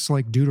texts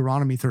like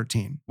Deuteronomy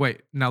 13.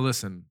 Wait, now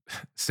listen,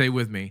 stay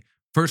with me.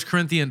 1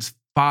 Corinthians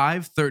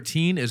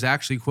 5:13 is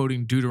actually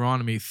quoting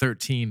Deuteronomy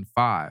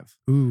 13:5.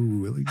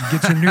 Ooh,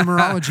 get your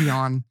numerology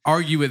on.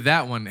 Argue with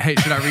that one. Hey,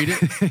 should I read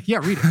it? Yeah,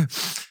 read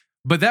it.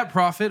 But that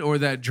prophet or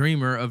that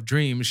dreamer of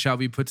dreams shall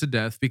be put to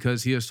death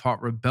because he has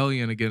taught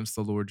rebellion against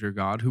the Lord your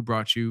God, who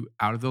brought you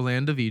out of the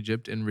land of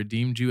Egypt and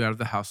redeemed you out of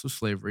the house of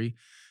slavery,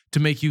 to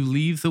make you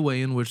leave the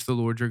way in which the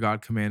Lord your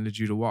God commanded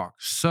you to walk.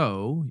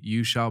 So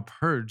you shall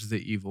purge the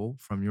evil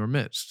from your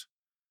midst.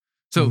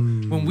 So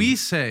when we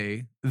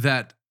say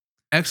that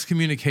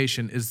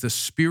excommunication is the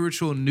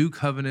spiritual new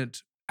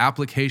covenant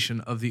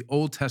application of the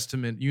Old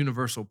Testament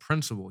universal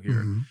principle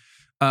here,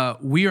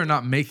 we are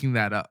not making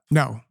that up.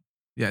 No.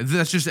 Yeah,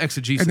 that's just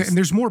exegesis. And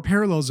there's more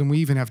parallels than we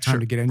even have time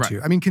to get into.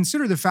 Right. I mean,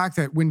 consider the fact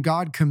that when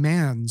God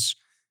commands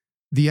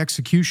the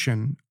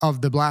execution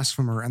of the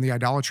blasphemer and the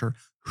idolater,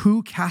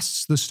 who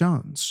casts the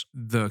stones?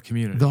 The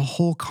community. The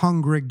whole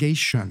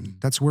congregation.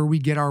 That's where we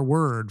get our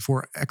word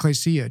for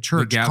ecclesia,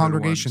 church,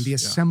 congregation, the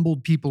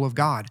assembled people of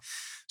God.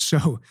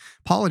 So,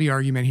 polity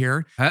argument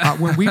here.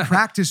 When we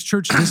practice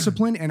church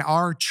discipline and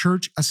our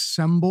church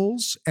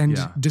assembles and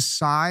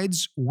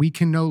decides we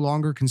can no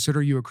longer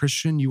consider you a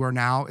Christian, you are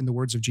now, in the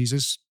words of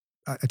Jesus,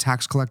 a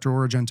tax collector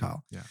or a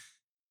Gentile. Yeah.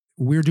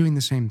 We're doing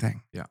the same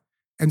thing. Yeah.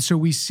 And so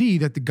we see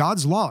that the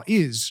God's law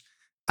is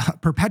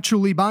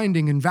perpetually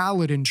binding and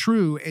valid and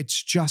true.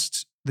 It's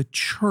just the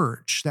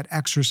church that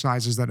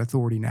exercises that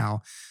authority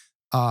now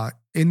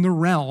in the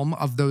realm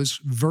of those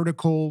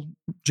vertical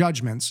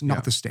judgments,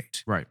 not the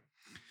state. Right.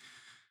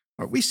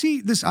 We see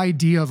this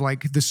idea of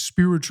like the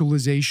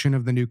spiritualization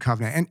of the new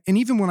covenant. And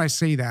even when I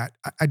say that,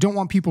 I don't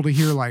want people to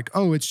hear like,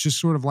 oh, it's just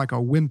sort of like a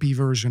wimpy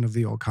version of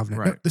the old covenant.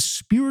 Right. No, the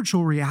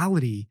spiritual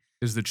reality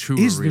is the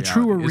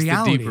truer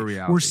reality. the deeper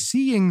reality. We're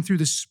seeing through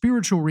the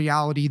spiritual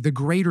reality the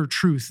greater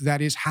truth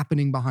that is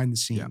happening behind the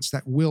scenes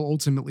that will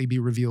ultimately be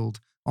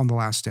revealed on the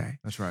last day.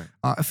 That's right.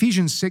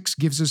 Ephesians 6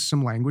 gives us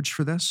some language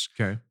for this.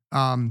 Okay.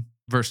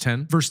 Verse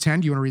 10. Verse 10,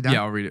 do you want to read that?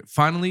 Yeah, I'll read it.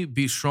 Finally,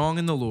 be strong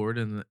in the Lord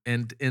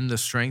and in the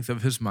strength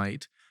of his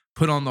might.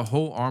 Put on the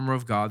whole armor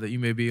of God that you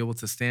may be able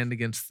to stand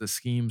against the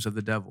schemes of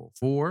the devil.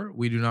 For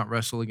we do not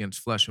wrestle against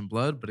flesh and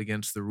blood, but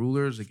against the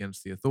rulers,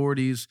 against the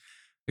authorities,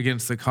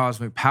 against the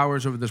cosmic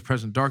powers over this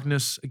present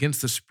darkness,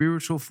 against the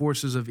spiritual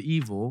forces of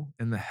evil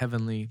in the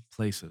heavenly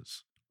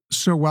places.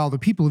 So while the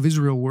people of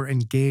Israel were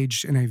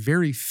engaged in a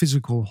very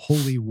physical,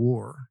 holy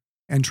war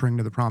entering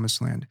to the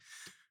promised land,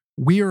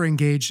 we are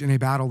engaged in a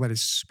battle that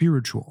is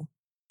spiritual.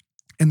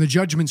 And the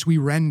judgments we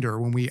render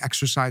when we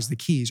exercise the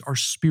keys are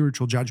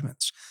spiritual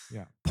judgments,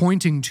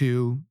 pointing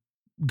to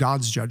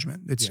God's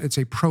judgment. It's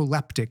a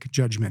proleptic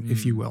judgment,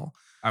 if you will.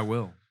 I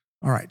will.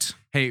 All right.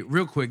 Hey,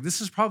 real quick,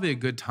 this is probably a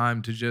good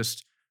time to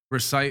just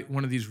recite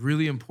one of these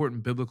really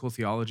important biblical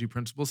theology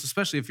principles,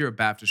 especially if you're a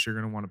Baptist, you're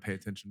going to want to pay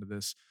attention to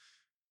this,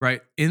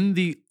 right? In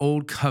the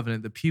Old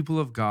Covenant, the people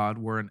of God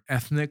were an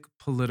ethnic,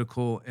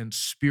 political, and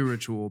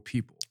spiritual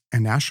people.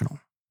 And national.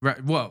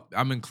 Right. Well,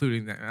 I'm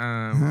including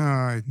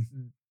that.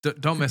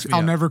 Don't mess me up.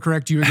 I'll never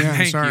correct you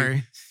again.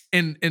 Sorry.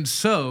 And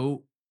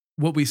so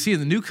what we see in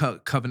the New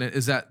Covenant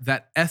is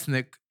that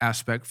ethnic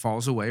aspect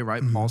falls away,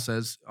 right? Mm-hmm. Paul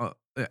says,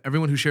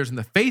 everyone who shares in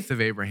the faith of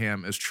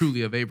Abraham is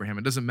truly of Abraham.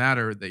 It doesn't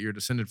matter that you're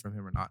descended from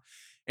him or not.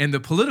 And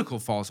the political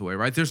falls away,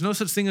 right? There's no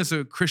such thing as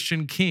a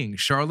Christian king.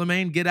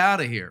 Charlemagne, get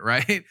out of here,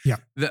 right? Yeah.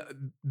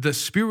 The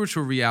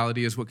spiritual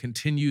reality is what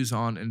continues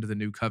on into the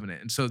New Covenant.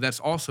 And so that's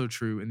also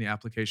true in the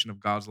application of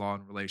God's law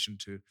in relation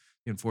to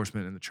the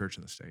enforcement in the church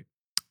and the state.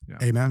 Yeah.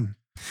 Amen.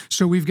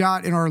 So we've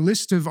got in our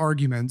list of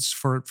arguments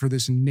for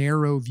this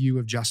narrow view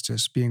of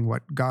justice being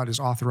what God has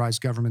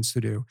authorized governments to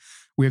do,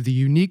 we have the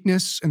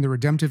uniqueness and the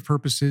redemptive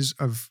purposes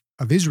of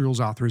Israel's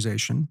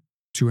authorization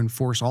to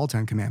enforce all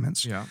 10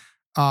 commandments. Yeah.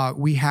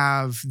 We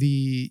have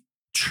the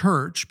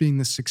church being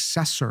the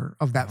successor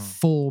of that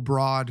full,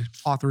 broad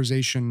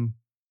authorization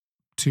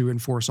to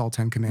enforce all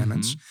 10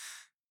 commandments.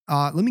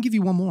 Mm-hmm. Let me give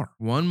you one more.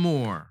 One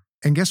more.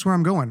 And guess where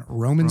I'm going?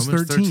 Romans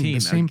 13, the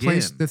same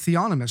place the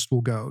theonomist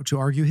will go to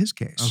argue his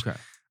case. Okay.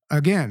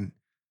 Again,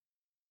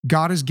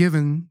 God has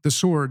given the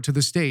sword to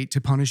the state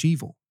to punish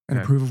evil and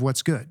approve of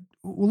what's good.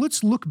 Well,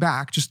 let's look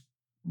back, just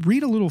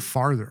read a little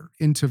farther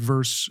into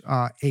verse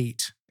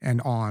 8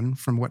 and on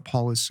from what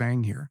Paul is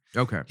saying here.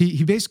 Okay.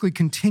 He basically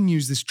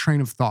continues this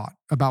train of thought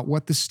about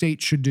what the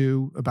state should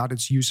do about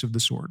its use of the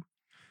sword.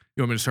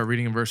 You want me to start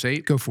reading in verse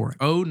 8? Go for it.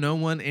 Owe no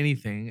one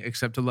anything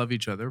except to love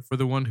each other, for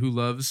the one who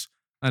loves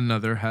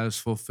another has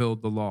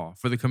fulfilled the law.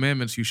 For the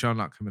commandments, you shall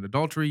not commit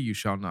adultery, you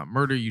shall not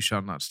murder, you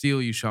shall not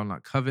steal, you shall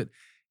not covet,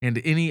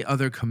 and any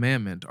other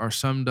commandment are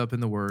summed up in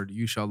the word,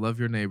 you shall love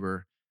your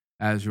neighbor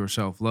as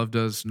yourself. Love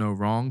does no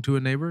wrong to a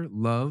neighbor.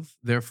 Love,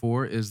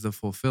 therefore, is the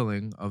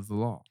fulfilling of the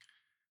law.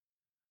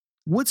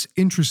 What's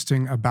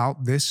interesting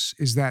about this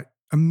is that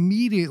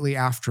immediately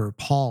after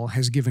Paul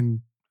has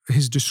given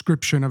his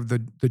description of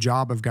the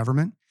job of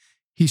government,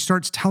 he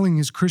starts telling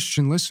his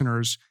Christian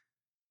listeners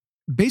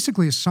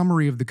basically a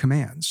summary of the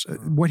commands,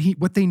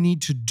 what they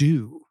need to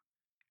do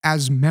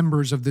as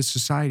members of this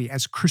society,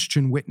 as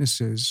Christian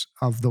witnesses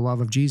of the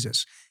love of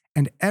Jesus.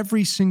 And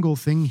every single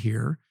thing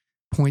here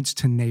points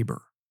to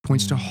neighbor,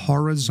 points to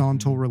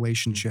horizontal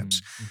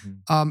relationships.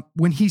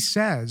 When he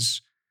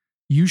says,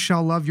 you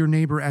shall love your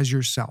neighbor as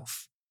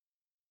yourself,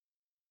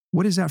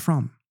 what is that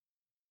from?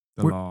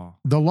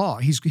 The law.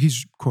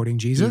 He's quoting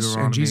Jesus,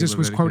 and Jesus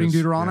was quoting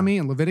Deuteronomy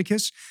and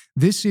Leviticus.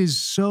 This is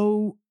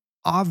so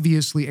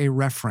obviously a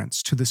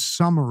reference to the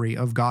summary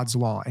of God's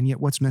law, and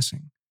yet what's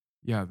missing?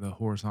 Yeah, the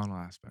horizontal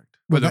aspect.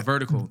 But the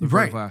vertical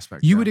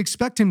aspect. You would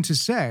expect him to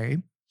say,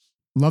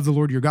 love the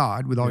Lord your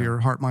God with all your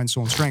heart, mind,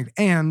 soul, and strength,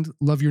 and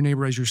love your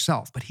neighbor as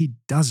yourself. But he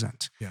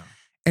doesn't. Yeah.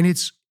 And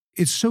it's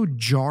so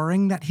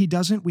jarring that he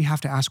doesn't. We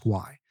have to ask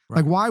why. Right.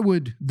 Like, why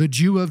would the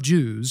Jew of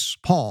Jews,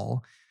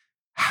 Paul,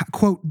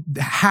 quote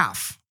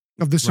half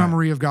of the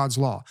summary of God's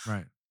law?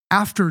 Right.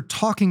 After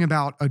talking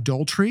about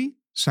adultery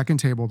second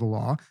table of the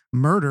law,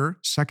 murder,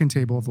 second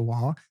table of the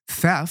law,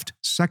 theft,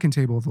 second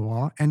table of the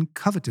law, and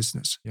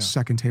covetousness,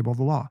 second table of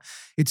the law.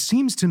 It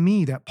seems to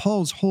me that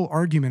Paul's whole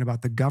argument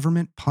about the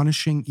government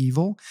punishing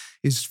evil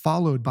is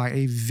followed by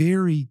a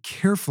very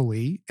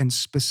carefully and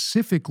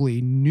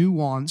specifically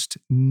nuanced,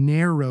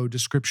 narrow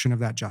description of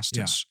that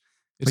justice.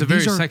 It's a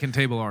very second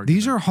table argument.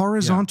 These are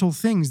horizontal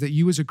things that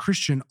you as a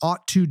Christian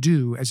ought to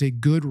do as a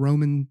good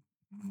Roman,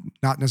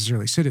 not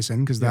necessarily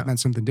citizen, because that meant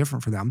something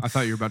different for them. I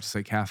thought you were about to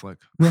say Catholic.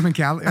 Roman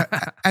Catholic.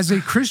 As a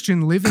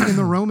Christian living in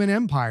the Roman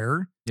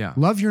Empire,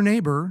 love your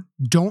neighbor.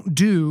 Don't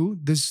do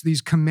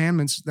these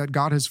commandments that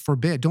God has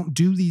forbid. Don't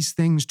do these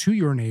things to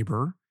your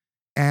neighbor,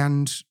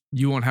 and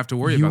you won't have to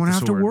worry about the sword. You won't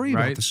have to worry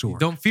about the sword.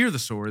 Don't fear the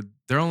sword.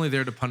 They're only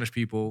there to punish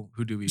people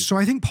who do evil. So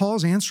I think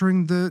Paul's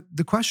answering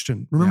the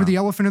question. Remember the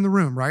elephant in the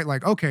room, right?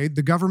 Like, okay,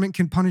 the government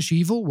can punish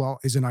evil. Well,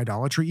 isn't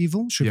idolatry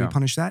evil? Should we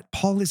punish that?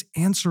 Paul is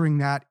answering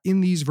that in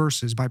these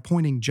verses by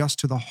pointing just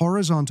to the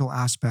horizontal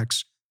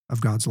aspects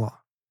of God's law.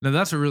 Now,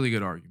 that's a really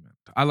good argument.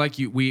 I like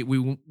you.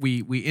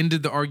 We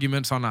ended the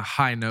arguments on a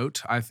high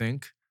note, I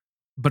think.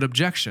 But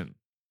objection.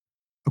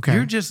 Okay.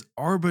 You're just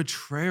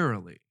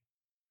arbitrarily.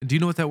 Do you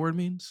know what that word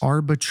means?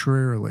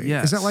 Arbitrarily.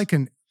 Yes. Is that like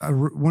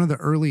one of the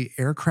early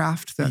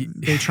aircraft that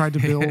they tried to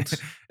build?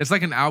 It's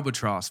like an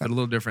albatross, but a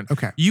little different.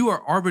 Okay. You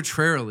are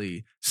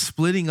arbitrarily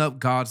splitting up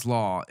God's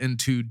law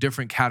into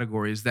different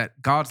categories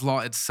that God's law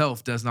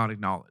itself does not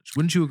acknowledge.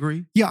 Wouldn't you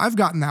agree? Yeah, I've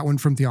gotten that one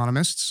from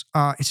theonomists.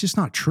 It's just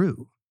not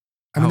true.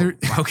 I mean,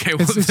 okay,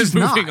 well, it's just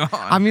moving on.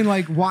 I mean,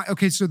 like, why?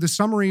 Okay, so the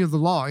summary of the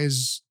law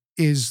is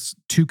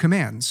 2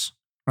 commands,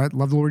 right?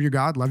 Love the Lord your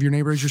God, love your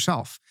neighbor as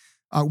yourself.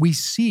 We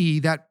see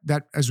that,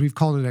 as we've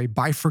called it, a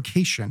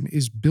bifurcation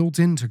is built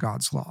into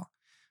God's law.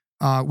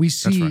 We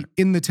see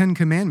in the 10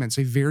 Commandments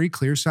a very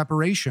clear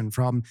separation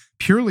from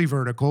purely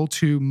vertical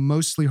to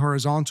mostly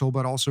horizontal,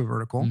 but also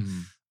vertical.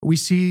 We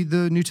see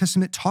the New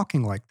Testament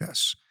talking like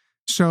this.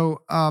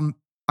 So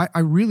I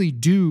really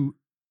do,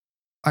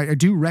 I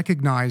do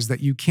recognize that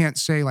you can't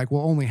say like,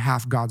 well, only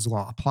half God's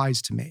law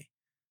applies to me.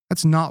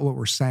 That's not what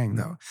we're saying,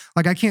 though.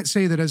 Like, I can't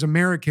say that as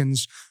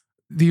Americans,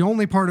 the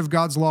only part of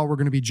God's law we're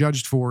going to be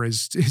judged for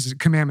is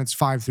commandments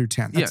 5 through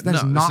 10. That's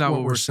not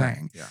what we're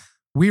saying. Yeah.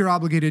 We are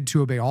obligated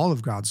to obey all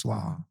of God's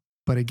law.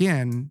 But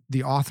again,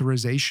 the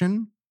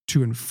authorization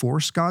to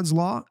enforce God's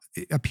law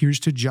appears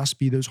to just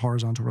be those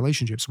horizontal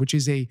relationships, which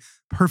is a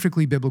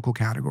perfectly biblical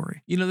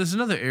category. You know, there's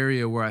another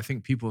area where I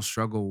think people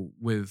struggle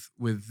with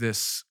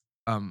this,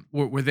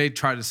 where they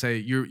try to say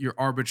you're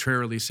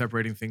arbitrarily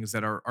separating things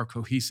that are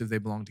cohesive, they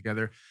belong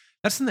together.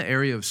 That's in the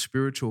area of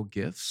spiritual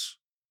gifts.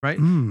 Right?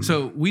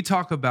 So we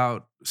talk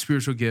about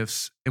spiritual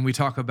gifts and we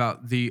talk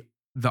about the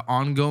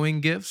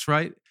ongoing gifts,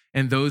 right?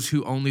 And those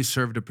who only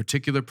served a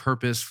particular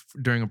purpose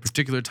during a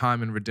particular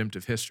time in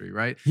redemptive history,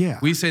 right? Yeah.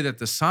 We say that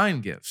the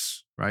sign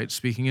gifts, right?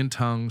 Speaking in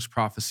tongues,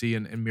 prophecy,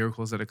 and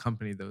miracles that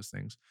accompany those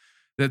things,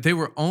 that they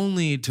were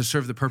only to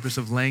serve the purpose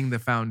of laying the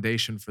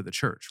foundation for the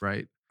church,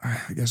 right? I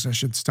guess I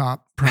should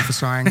stop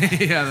prophesying.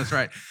 Yeah, that's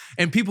right.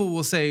 And people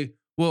will say,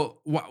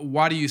 well,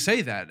 why do you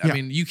say that? I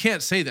mean, you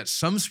can't say that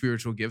some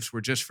spiritual gifts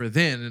were just for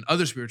then and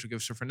other spiritual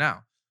gifts are for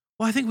now.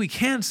 Well, I think we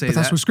can say that.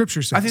 That's what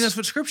Scripture says. I think that's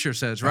what Scripture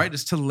says, right?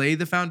 It's to lay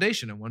the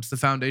foundation. And once the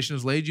foundation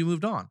is laid, you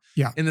moved on.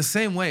 Yeah. In the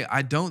same way,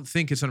 I don't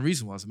think it's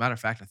unreasonable. As a matter of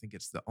fact, I think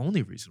it's the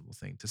only reasonable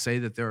thing to say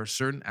that there are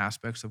certain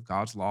aspects of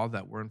God's law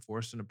that were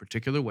enforced in a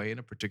particular way in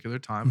a particular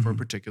time for a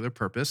particular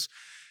purpose.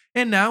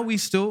 And now we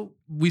still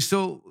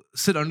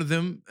sit under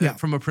them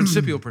from a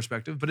principial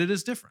perspective, but it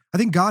is different. I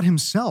think God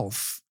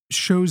himself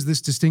shows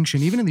this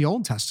distinction even in the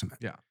Old Testament.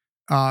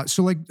 Yeah.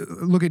 So like,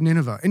 look at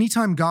Nineveh.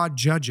 Anytime God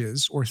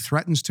judges or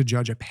threatens to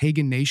judge a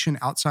pagan nation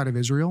outside of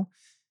Israel,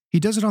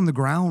 he does it on the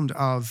ground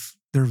of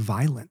their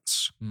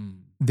violence,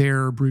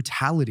 their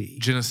brutality.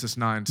 Genesis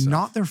 9.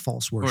 Not their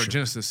false worship. Or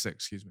Genesis 6,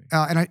 excuse me.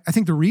 And I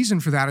think the reason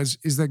for that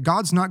is that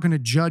God's not going to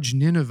judge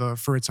Nineveh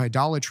for its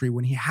idolatry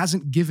when he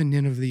hasn't given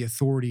Nineveh the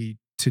authority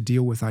to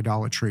deal with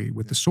idolatry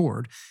with the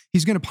sword.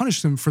 He's going to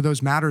punish them for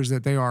those matters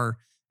that they are,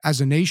 as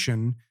a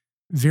nation,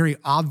 very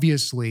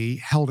obviously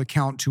held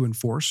account to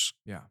enforce,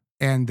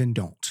 and then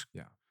don't.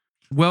 Yeah.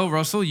 Well,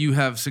 Russell, you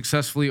have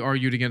successfully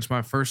argued against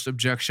my first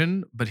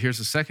objection, but here's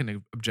the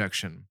second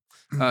objection.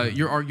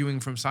 You're arguing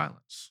from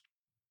silence.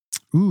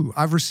 Ooh,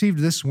 I've received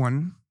this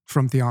one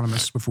from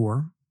theonomists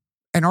before.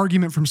 An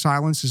argument from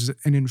silence is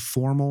an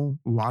informal,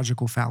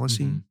 logical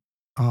fallacy.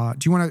 Do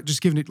you want to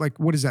just give it, like,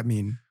 what does that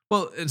mean?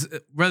 Well,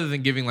 rather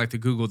than giving like the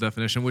Google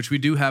definition, which we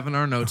do have in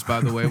our notes,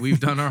 by the way, we've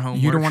done our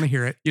homework. You don't want to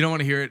hear it. You don't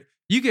want to hear it.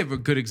 You gave a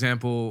good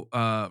example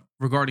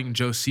regarding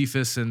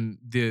Josephus and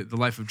the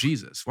life of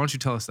Jesus. Why don't you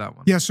tell us that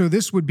one? Yeah, so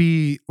this would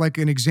be like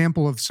an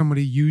example of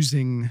somebody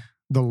using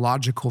the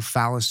logical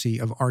fallacy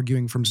of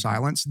arguing from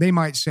silence. They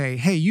might say,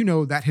 hey, you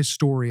know that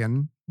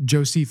historian,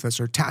 Josephus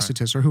or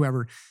Tacitus or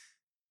whoever,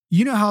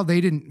 you know how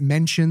they didn't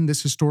mention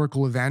this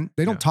historical event?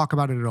 They don't talk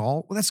about it at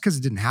all? Well, that's because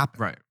it didn't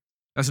happen. Right.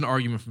 That's an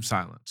argument from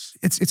silence.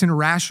 It's an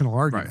irrational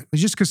argument. Right.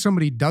 It's just because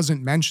somebody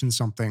doesn't mention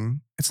something,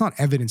 it's not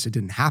evidence it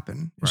didn't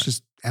happen. It's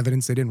just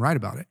evidence they didn't write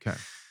about it. Okay.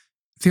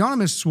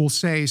 Theonomists will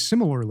say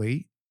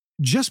similarly,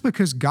 just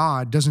because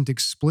God doesn't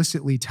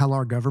explicitly tell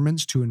our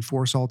governments to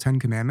enforce all 10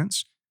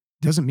 commandments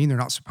doesn't mean they're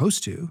not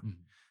supposed to.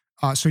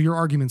 So your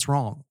argument's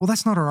wrong. Well,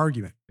 that's not our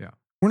argument. Yeah.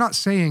 We're not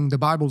saying the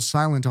Bible's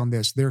silent on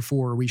this,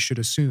 therefore we should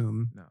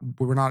assume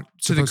we're not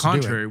To the supposed to do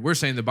it. contrary, we're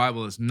saying the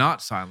Bible is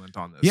not silent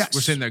on this. Yes. We're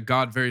saying that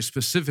God very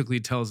specifically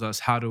tells us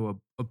how to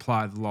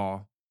apply the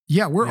law.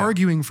 Yeah, we're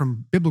arguing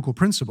from biblical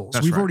principles.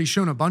 That's We've right. already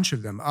shown a bunch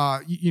of them.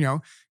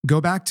 Go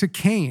back to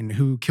Cain,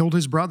 who killed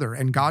his brother,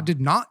 and God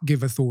did not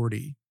give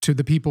authority to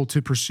the people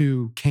to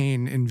pursue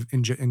Cain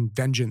in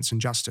vengeance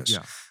and justice.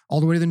 Yeah. All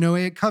the way to the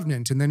Noahic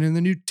covenant. And then in the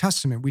New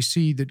Testament, we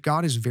see that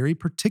God is very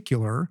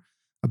particular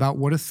about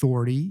what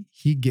authority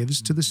he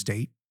gives to the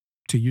state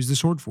to use the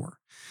sword for.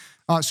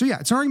 It's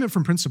an argument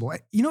from principle.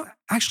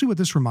 Actually what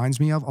this reminds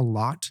me of a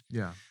lot,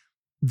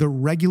 the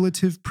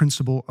regulative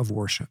principle of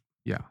worship.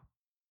 Yeah.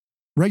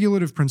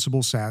 Regulative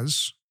principle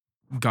says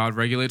God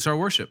regulates our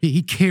worship.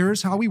 he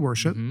cares how we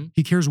worship.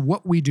 He cares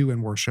what we do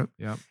in worship.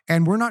 Yep.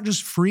 And we're not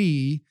just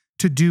free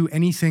to do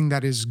anything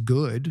that is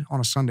good on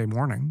a Sunday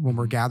morning when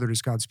we're gathered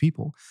as God's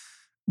people.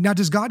 Now,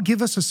 does God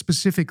give us a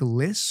specific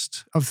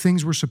list of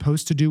things we're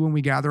supposed to do when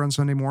we gather on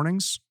Sunday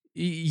mornings?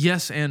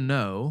 Yes and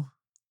no.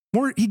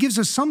 Or he gives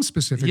us some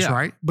specifics,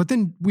 right? But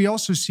then we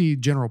also see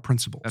general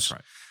principles. That's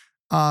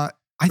right.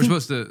 We're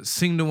supposed to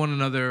sing to one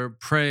another,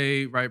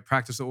 pray, right?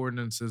 Practice the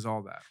ordinances,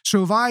 all that.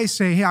 So if I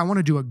say, hey, I want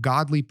to do a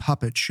godly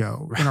puppet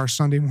show in our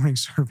Sunday morning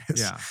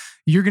service, Yeah.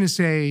 you're going to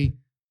say,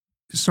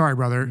 sorry,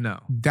 brother. No.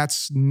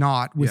 That's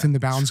not within the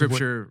bounds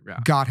Scripture, of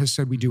what God has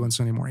said we do on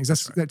Sunday mornings.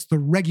 That's the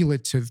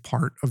regulative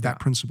part of that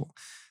principle.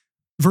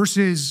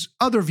 Versus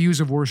other views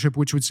of worship,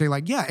 which would say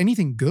like, yeah,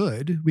 anything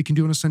good we can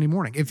do on a Sunday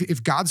morning.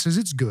 If God says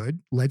it's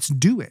good, let's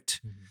do it.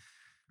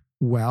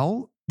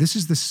 Well, this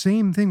is the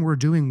same thing we're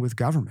doing with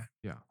government.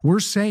 Yeah. We're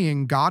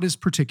saying God is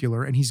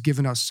particular and he's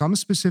given us some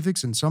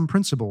specifics and some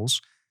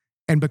principles.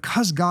 And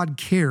because God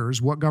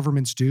cares what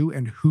governments do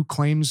and who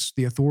claims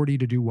the authority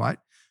to do what,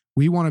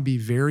 we want to be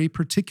very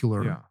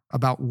particular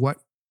about what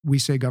we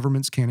say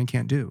governments can and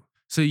can't do.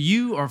 So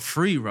you are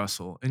free,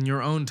 Russell, in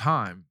your own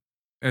time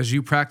as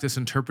you practice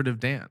interpretive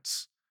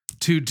dance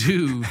to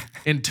do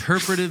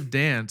interpretive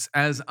dance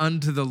as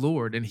unto the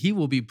Lord, and he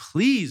will be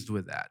pleased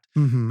with that.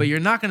 But you're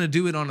not going to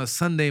do it on a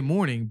Sunday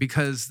morning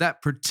because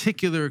that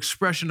particular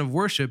expression of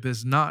worship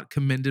is not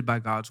commended by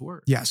God's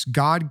word. Yes,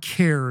 God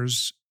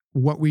cares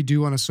what we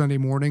do on a Sunday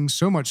morning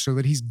so much so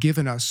that he's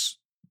given us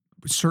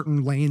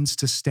certain lanes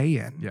to stay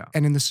in. Yeah.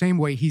 And in the same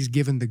way, he's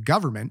given the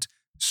government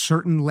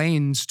certain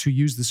lanes to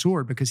use the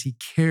sword because he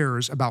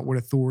cares about what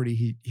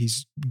authority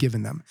he's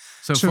given them.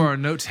 So for our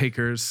note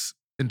takers,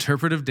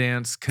 interpretive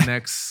dance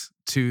connects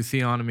to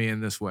theonomy in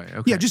this way.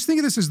 Okay. Yeah, just think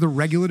of this as the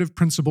regulative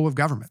principle of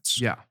governments.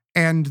 Yeah.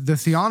 And the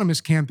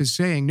theonomist camp is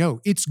saying,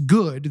 no, it's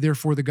good,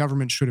 therefore the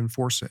government should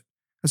enforce it.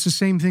 That's the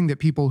same thing that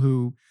people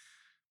who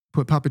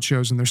put puppet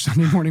shows in their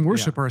Sunday morning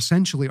worship are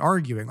essentially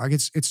arguing. Like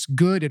it's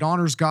good, it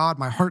honors God,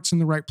 my heart's in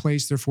the right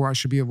place, therefore I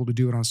should be able to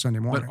do it on Sunday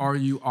morning. But are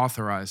you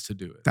authorized to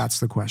do it?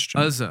 That's the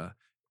question.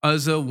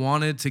 Uzzah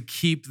wanted to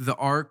keep the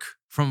ark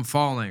from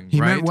falling, He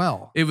right? meant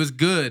well. It was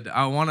good.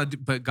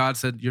 But God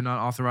said, you're not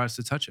authorized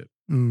to touch it.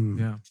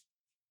 Yeah.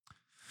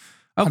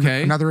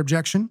 Okay. Another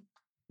objection?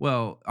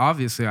 Well,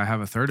 obviously I have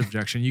a third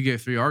objection. You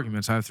gave 3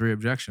 arguments. I have 3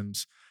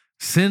 objections.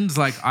 Sins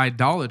like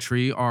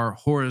idolatry are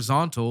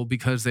horizontal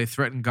because they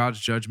threaten God's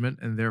judgment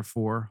and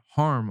therefore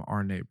harm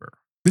our neighbor.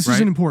 This is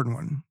an important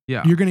one.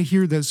 Yeah. You're going to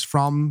hear this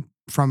from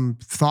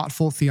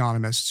thoughtful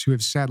theonomists who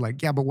have said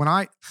like, yeah, but when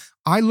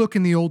I look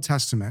in the Old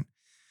Testament,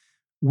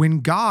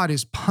 when God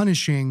is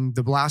punishing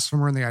the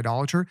blasphemer and the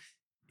idolater,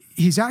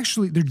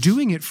 they're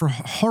doing it for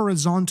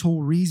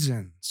horizontal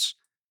reasons,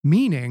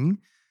 meaning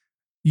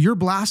you're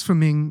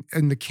blaspheming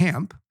in the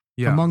camp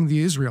among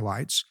the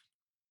Israelites.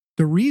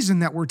 The reason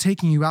that we're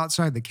taking you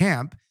outside the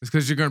camp is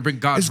because you're going to bring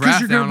God's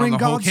wrath down on the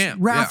whole camp.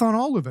 Wrath on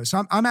all of us.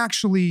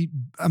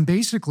 I'm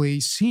basically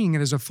seeing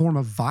it as a form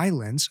of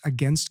violence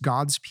against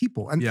God's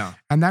people.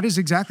 And that is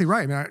exactly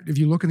right. I mean, if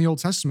you look in the Old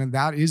Testament,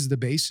 that is the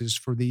basis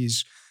for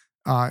these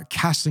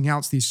casting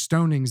outs, these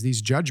stonings,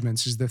 these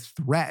judgments, is the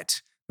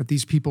threat that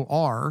these people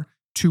are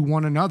to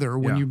one another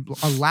when you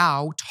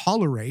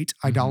tolerate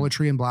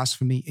idolatry and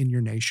blasphemy in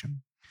your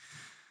nation.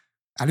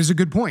 That is a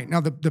good point.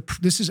 Now,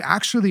 this is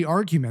actually the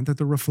argument that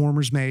the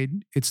Reformers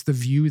made. It's the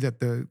view that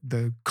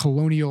the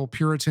colonial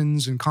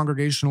Puritans and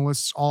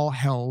Congregationalists all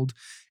held,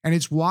 and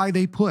it's why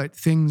they put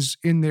things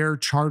in their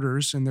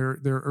charters and their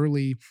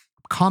early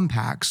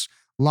compacts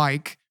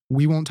like,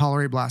 we won't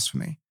tolerate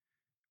blasphemy.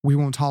 We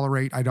won't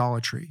tolerate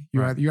idolatry.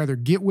 You either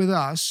get with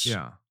us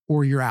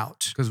or you're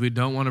out. Because we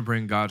don't want to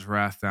bring God's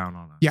wrath down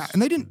on us. Yeah,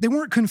 and they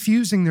weren't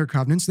confusing their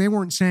covenants. They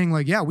weren't saying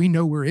like, yeah, we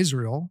know we're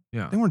Israel.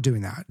 Yeah. They weren't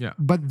doing that. Yeah.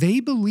 But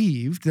they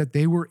believed that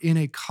they were in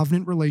a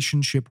covenant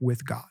relationship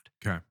with God.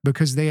 Okay.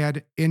 Because they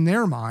had, in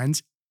their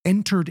minds,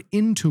 entered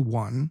into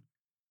one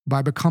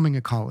by becoming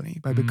a colony,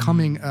 by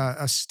becoming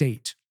a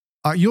state.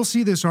 You'll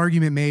see this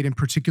argument made in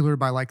particular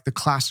by like the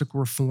classic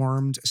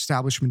Reformed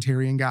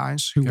establishmentarian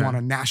guys who want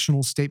a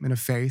national statement of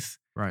faith.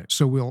 Right.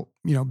 So we'll,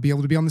 be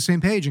able to be on the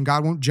same page and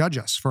God won't judge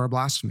us for our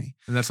blasphemy.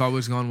 And that's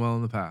always gone well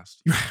in the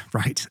past.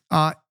 Right.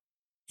 I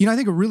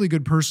think a really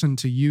good person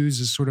to use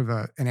as sort of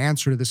an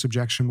answer to this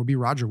objection would be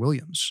Roger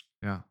Williams.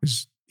 Yeah.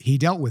 Because he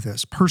dealt with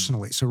this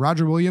personally. So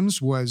Roger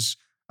Williams was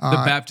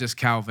the Baptist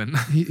Calvin.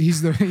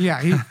 he's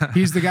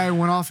the guy who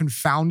went off and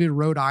founded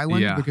Rhode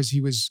Island because he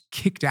was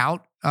kicked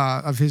out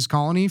of his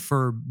colony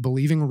for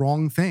believing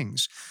wrong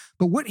things.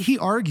 But what he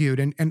argued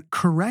and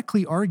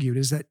correctly argued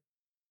is that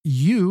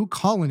you,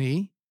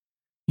 colony,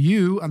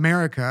 you,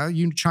 America,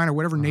 you, China,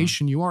 whatever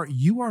nation you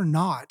are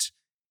not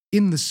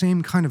in the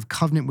same kind of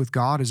covenant with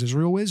God as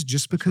Israel is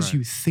just because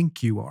you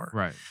think you are.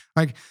 Right.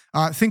 Like,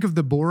 think of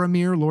the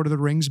Boromir, Lord of the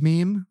Rings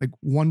meme. Like,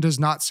 one does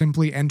not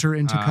simply enter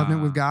into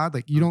covenant with God.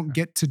 Like, you don't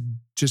get to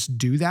just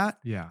do that.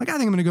 Yeah. Like, I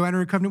think I'm going to go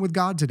enter a covenant with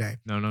God today.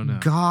 No.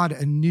 God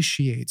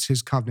initiates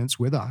his covenants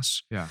with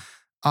us. Yeah.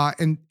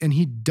 And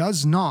he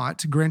does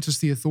not grant us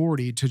the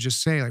authority to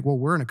just say, like, well,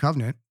 we're in a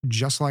covenant,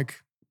 just like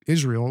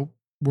Israel,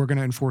 we're going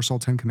to enforce all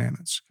 10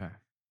 commandments. Okay.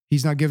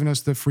 He's not given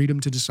us the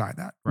freedom to decide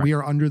that. Right. We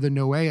are under the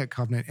Noahic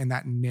covenant and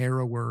that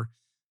narrower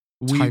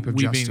type of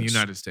we justice. being the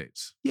United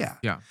States. Yeah.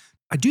 Yeah.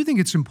 I do think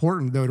it's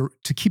important, though,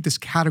 to keep this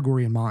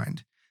category in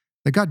mind,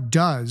 that God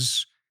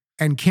does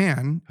and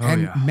can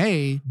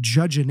may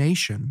judge a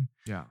nation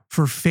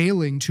for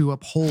failing to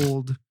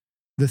uphold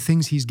the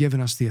things he's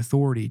given us the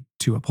authority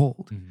to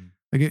uphold. Mm-hmm.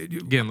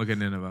 Again, look at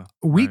Nineveh.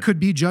 We could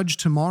be judged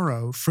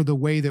tomorrow for the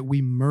way that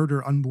we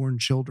murder unborn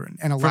children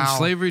and allow... From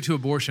slavery to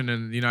abortion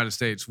in the United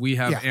States, we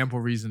have ample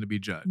reason to be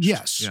judged.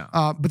 Yes. Yeah.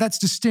 But that's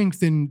distinct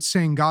than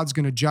saying God's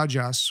going to judge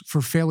us for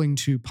failing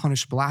to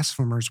punish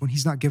blasphemers when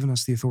he's not given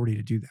us the authority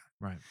to do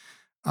that.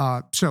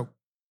 Right. So,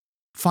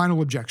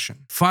 final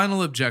objection.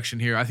 Final objection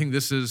here. I think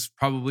this is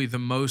probably the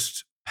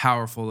most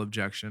powerful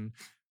objection,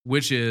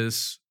 which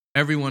is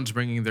everyone's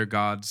bringing their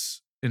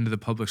gods into the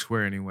public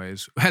square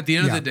anyways. At the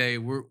end of the day,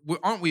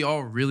 aren't we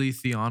all really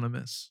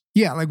theonomists?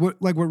 Yeah, like what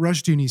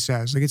Rushdoony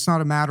says. Like, it's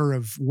not a matter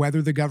of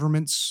whether the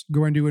government's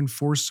going to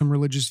enforce some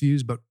religious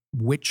views, but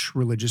which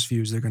religious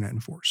views they're going to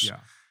enforce.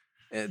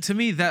 Yeah. To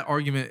me, that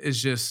argument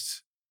is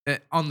just,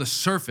 on the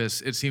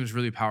surface, it seems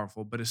really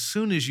powerful. But as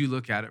soon as you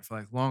look at it for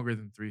like longer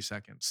than 3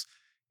 seconds,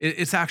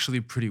 it's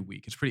actually pretty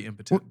weak. It's pretty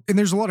impotent. Well, and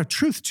there's a lot of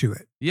truth to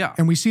it. Yeah.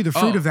 And we see the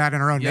fruit of that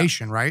in our own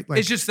nation, right? Like,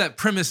 it's just that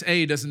premise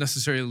A doesn't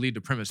necessarily lead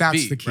to premise B.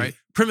 That's the key. Right?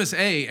 Premise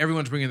A,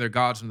 everyone's bringing their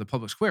gods into the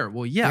public square.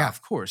 Well,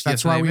 of course.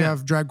 That's why we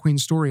have Drag Queen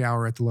Story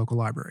Hour at the local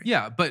library.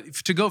 Yeah, but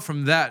to go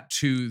from that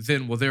to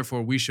then, well,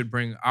 therefore we should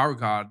bring our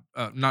God,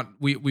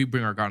 we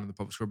bring our God into the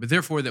public square, but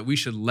therefore that we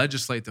should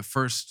legislate the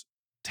first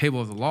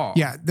table of the law.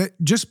 Yeah, that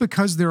just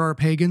because there are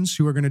pagans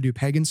who are going to do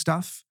pagan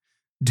stuff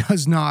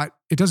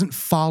doesn't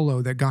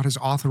follow that God has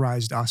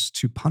authorized us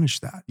to punish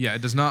that. Yeah,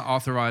 it does not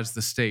authorize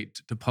the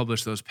state to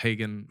publish those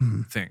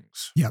pagan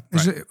things. Yeah.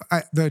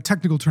 Right. The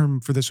technical term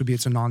for this would be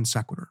it's a non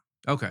sequitur.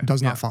 Okay. It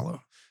does not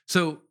follow.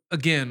 So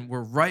again,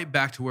 we're right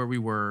back to where we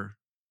were.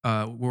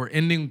 We're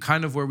ending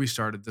kind of where we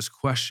started, this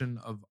question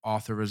of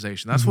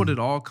authorization. That's what it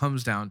all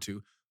comes down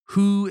to.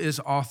 Who is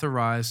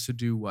authorized to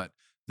do what?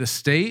 The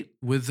state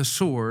with the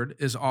sword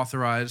is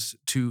authorized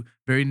to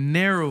very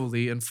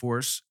narrowly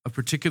enforce a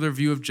particular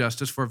view of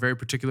justice for a very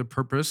particular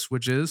purpose,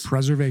 which is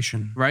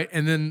preservation. Right.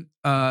 And then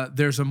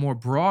there's a more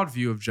broad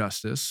view of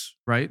justice,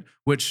 right,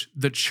 which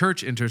the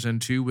church enters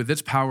into with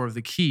its power of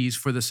the keys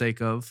for the sake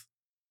of.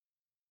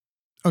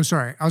 Oh,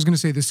 sorry. I was going to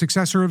say the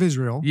successor of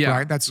Israel. Yeah.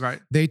 Right. That's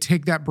right. They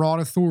take that broad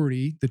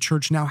authority. The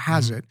church now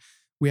has it.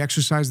 We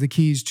exercise the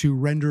keys to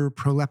render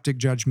proleptic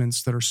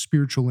judgments that are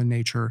spiritual in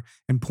nature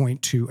and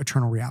point to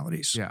eternal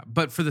realities. Yeah,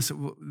 but for this,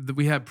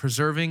 we have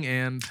preserving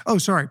and...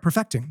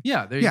 perfecting.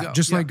 Yeah, there you go.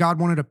 Just like God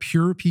wanted a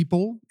pure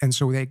people, and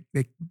so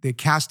they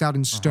cast out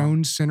and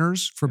stoned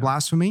sinners for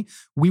blasphemy.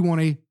 We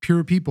want a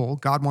pure people.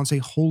 God wants a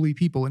holy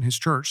people in his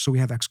church, so we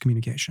have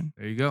excommunication.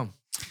 There you go.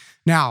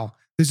 Now,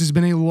 this has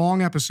been a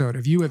long episode.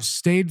 If you have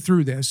stayed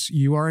through this,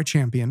 you are a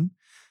champion,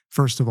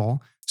 first of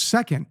all.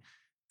 Second,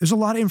 there's a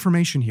lot of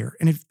information here.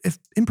 And if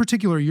in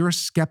particular, you're a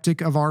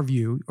skeptic of our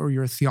view, or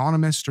you're a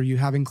theonomist, or you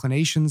have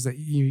inclinations that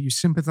you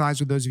sympathize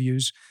with those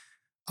views,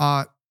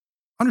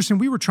 understand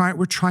we're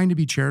trying to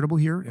be charitable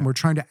here, and we're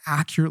trying to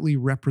accurately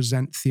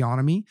represent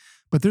theonomy,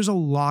 but there's a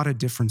lot of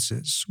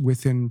differences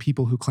within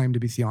people who claim to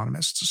be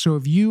theonomists. So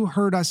if you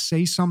heard us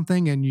say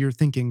something and you're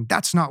thinking,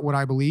 that's not what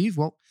I believe,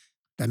 well,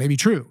 that may be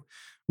true.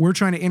 We're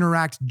trying to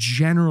interact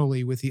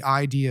generally with the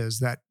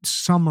ideas that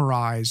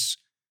summarize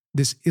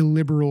this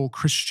illiberal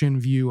Christian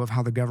view of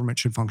how the government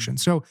should function.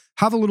 So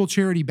have a little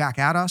charity back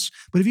at us.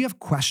 But if you have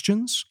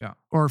questions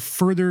or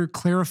further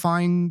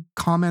clarifying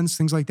comments,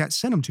 things like that,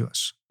 send them to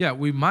us. Yeah,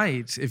 we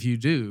might, if you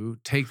do,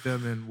 take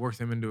them and work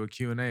them into a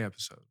Q&A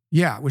episode.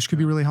 Yeah, which could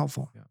be really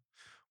helpful. Yeah.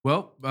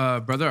 Well,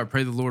 brother, I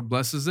pray the Lord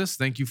blesses this.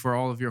 Thank you for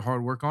all of your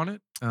hard work on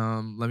it.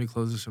 Let me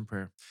close this in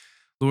prayer.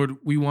 Lord,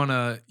 we want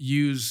to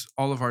use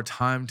all of our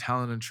time,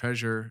 talent, and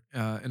treasure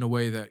in a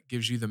way that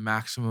gives you the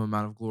maximum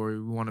amount of glory.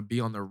 We want to be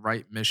on the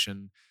right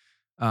mission.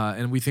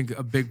 And we think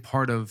a big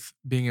part of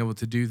being able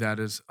to do that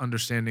is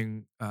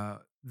understanding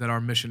that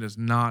our mission is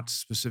not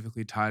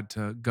specifically tied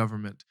to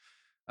government.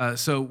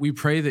 So we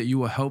pray that you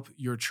will help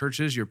your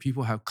churches, your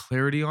people have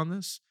clarity on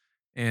this,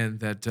 and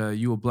that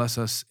you will bless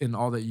us in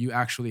all that you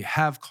actually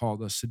have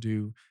called us to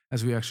do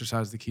as we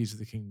exercise the keys of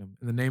the kingdom.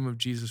 In the name of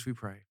Jesus, we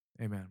pray.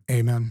 Amen.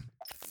 Amen.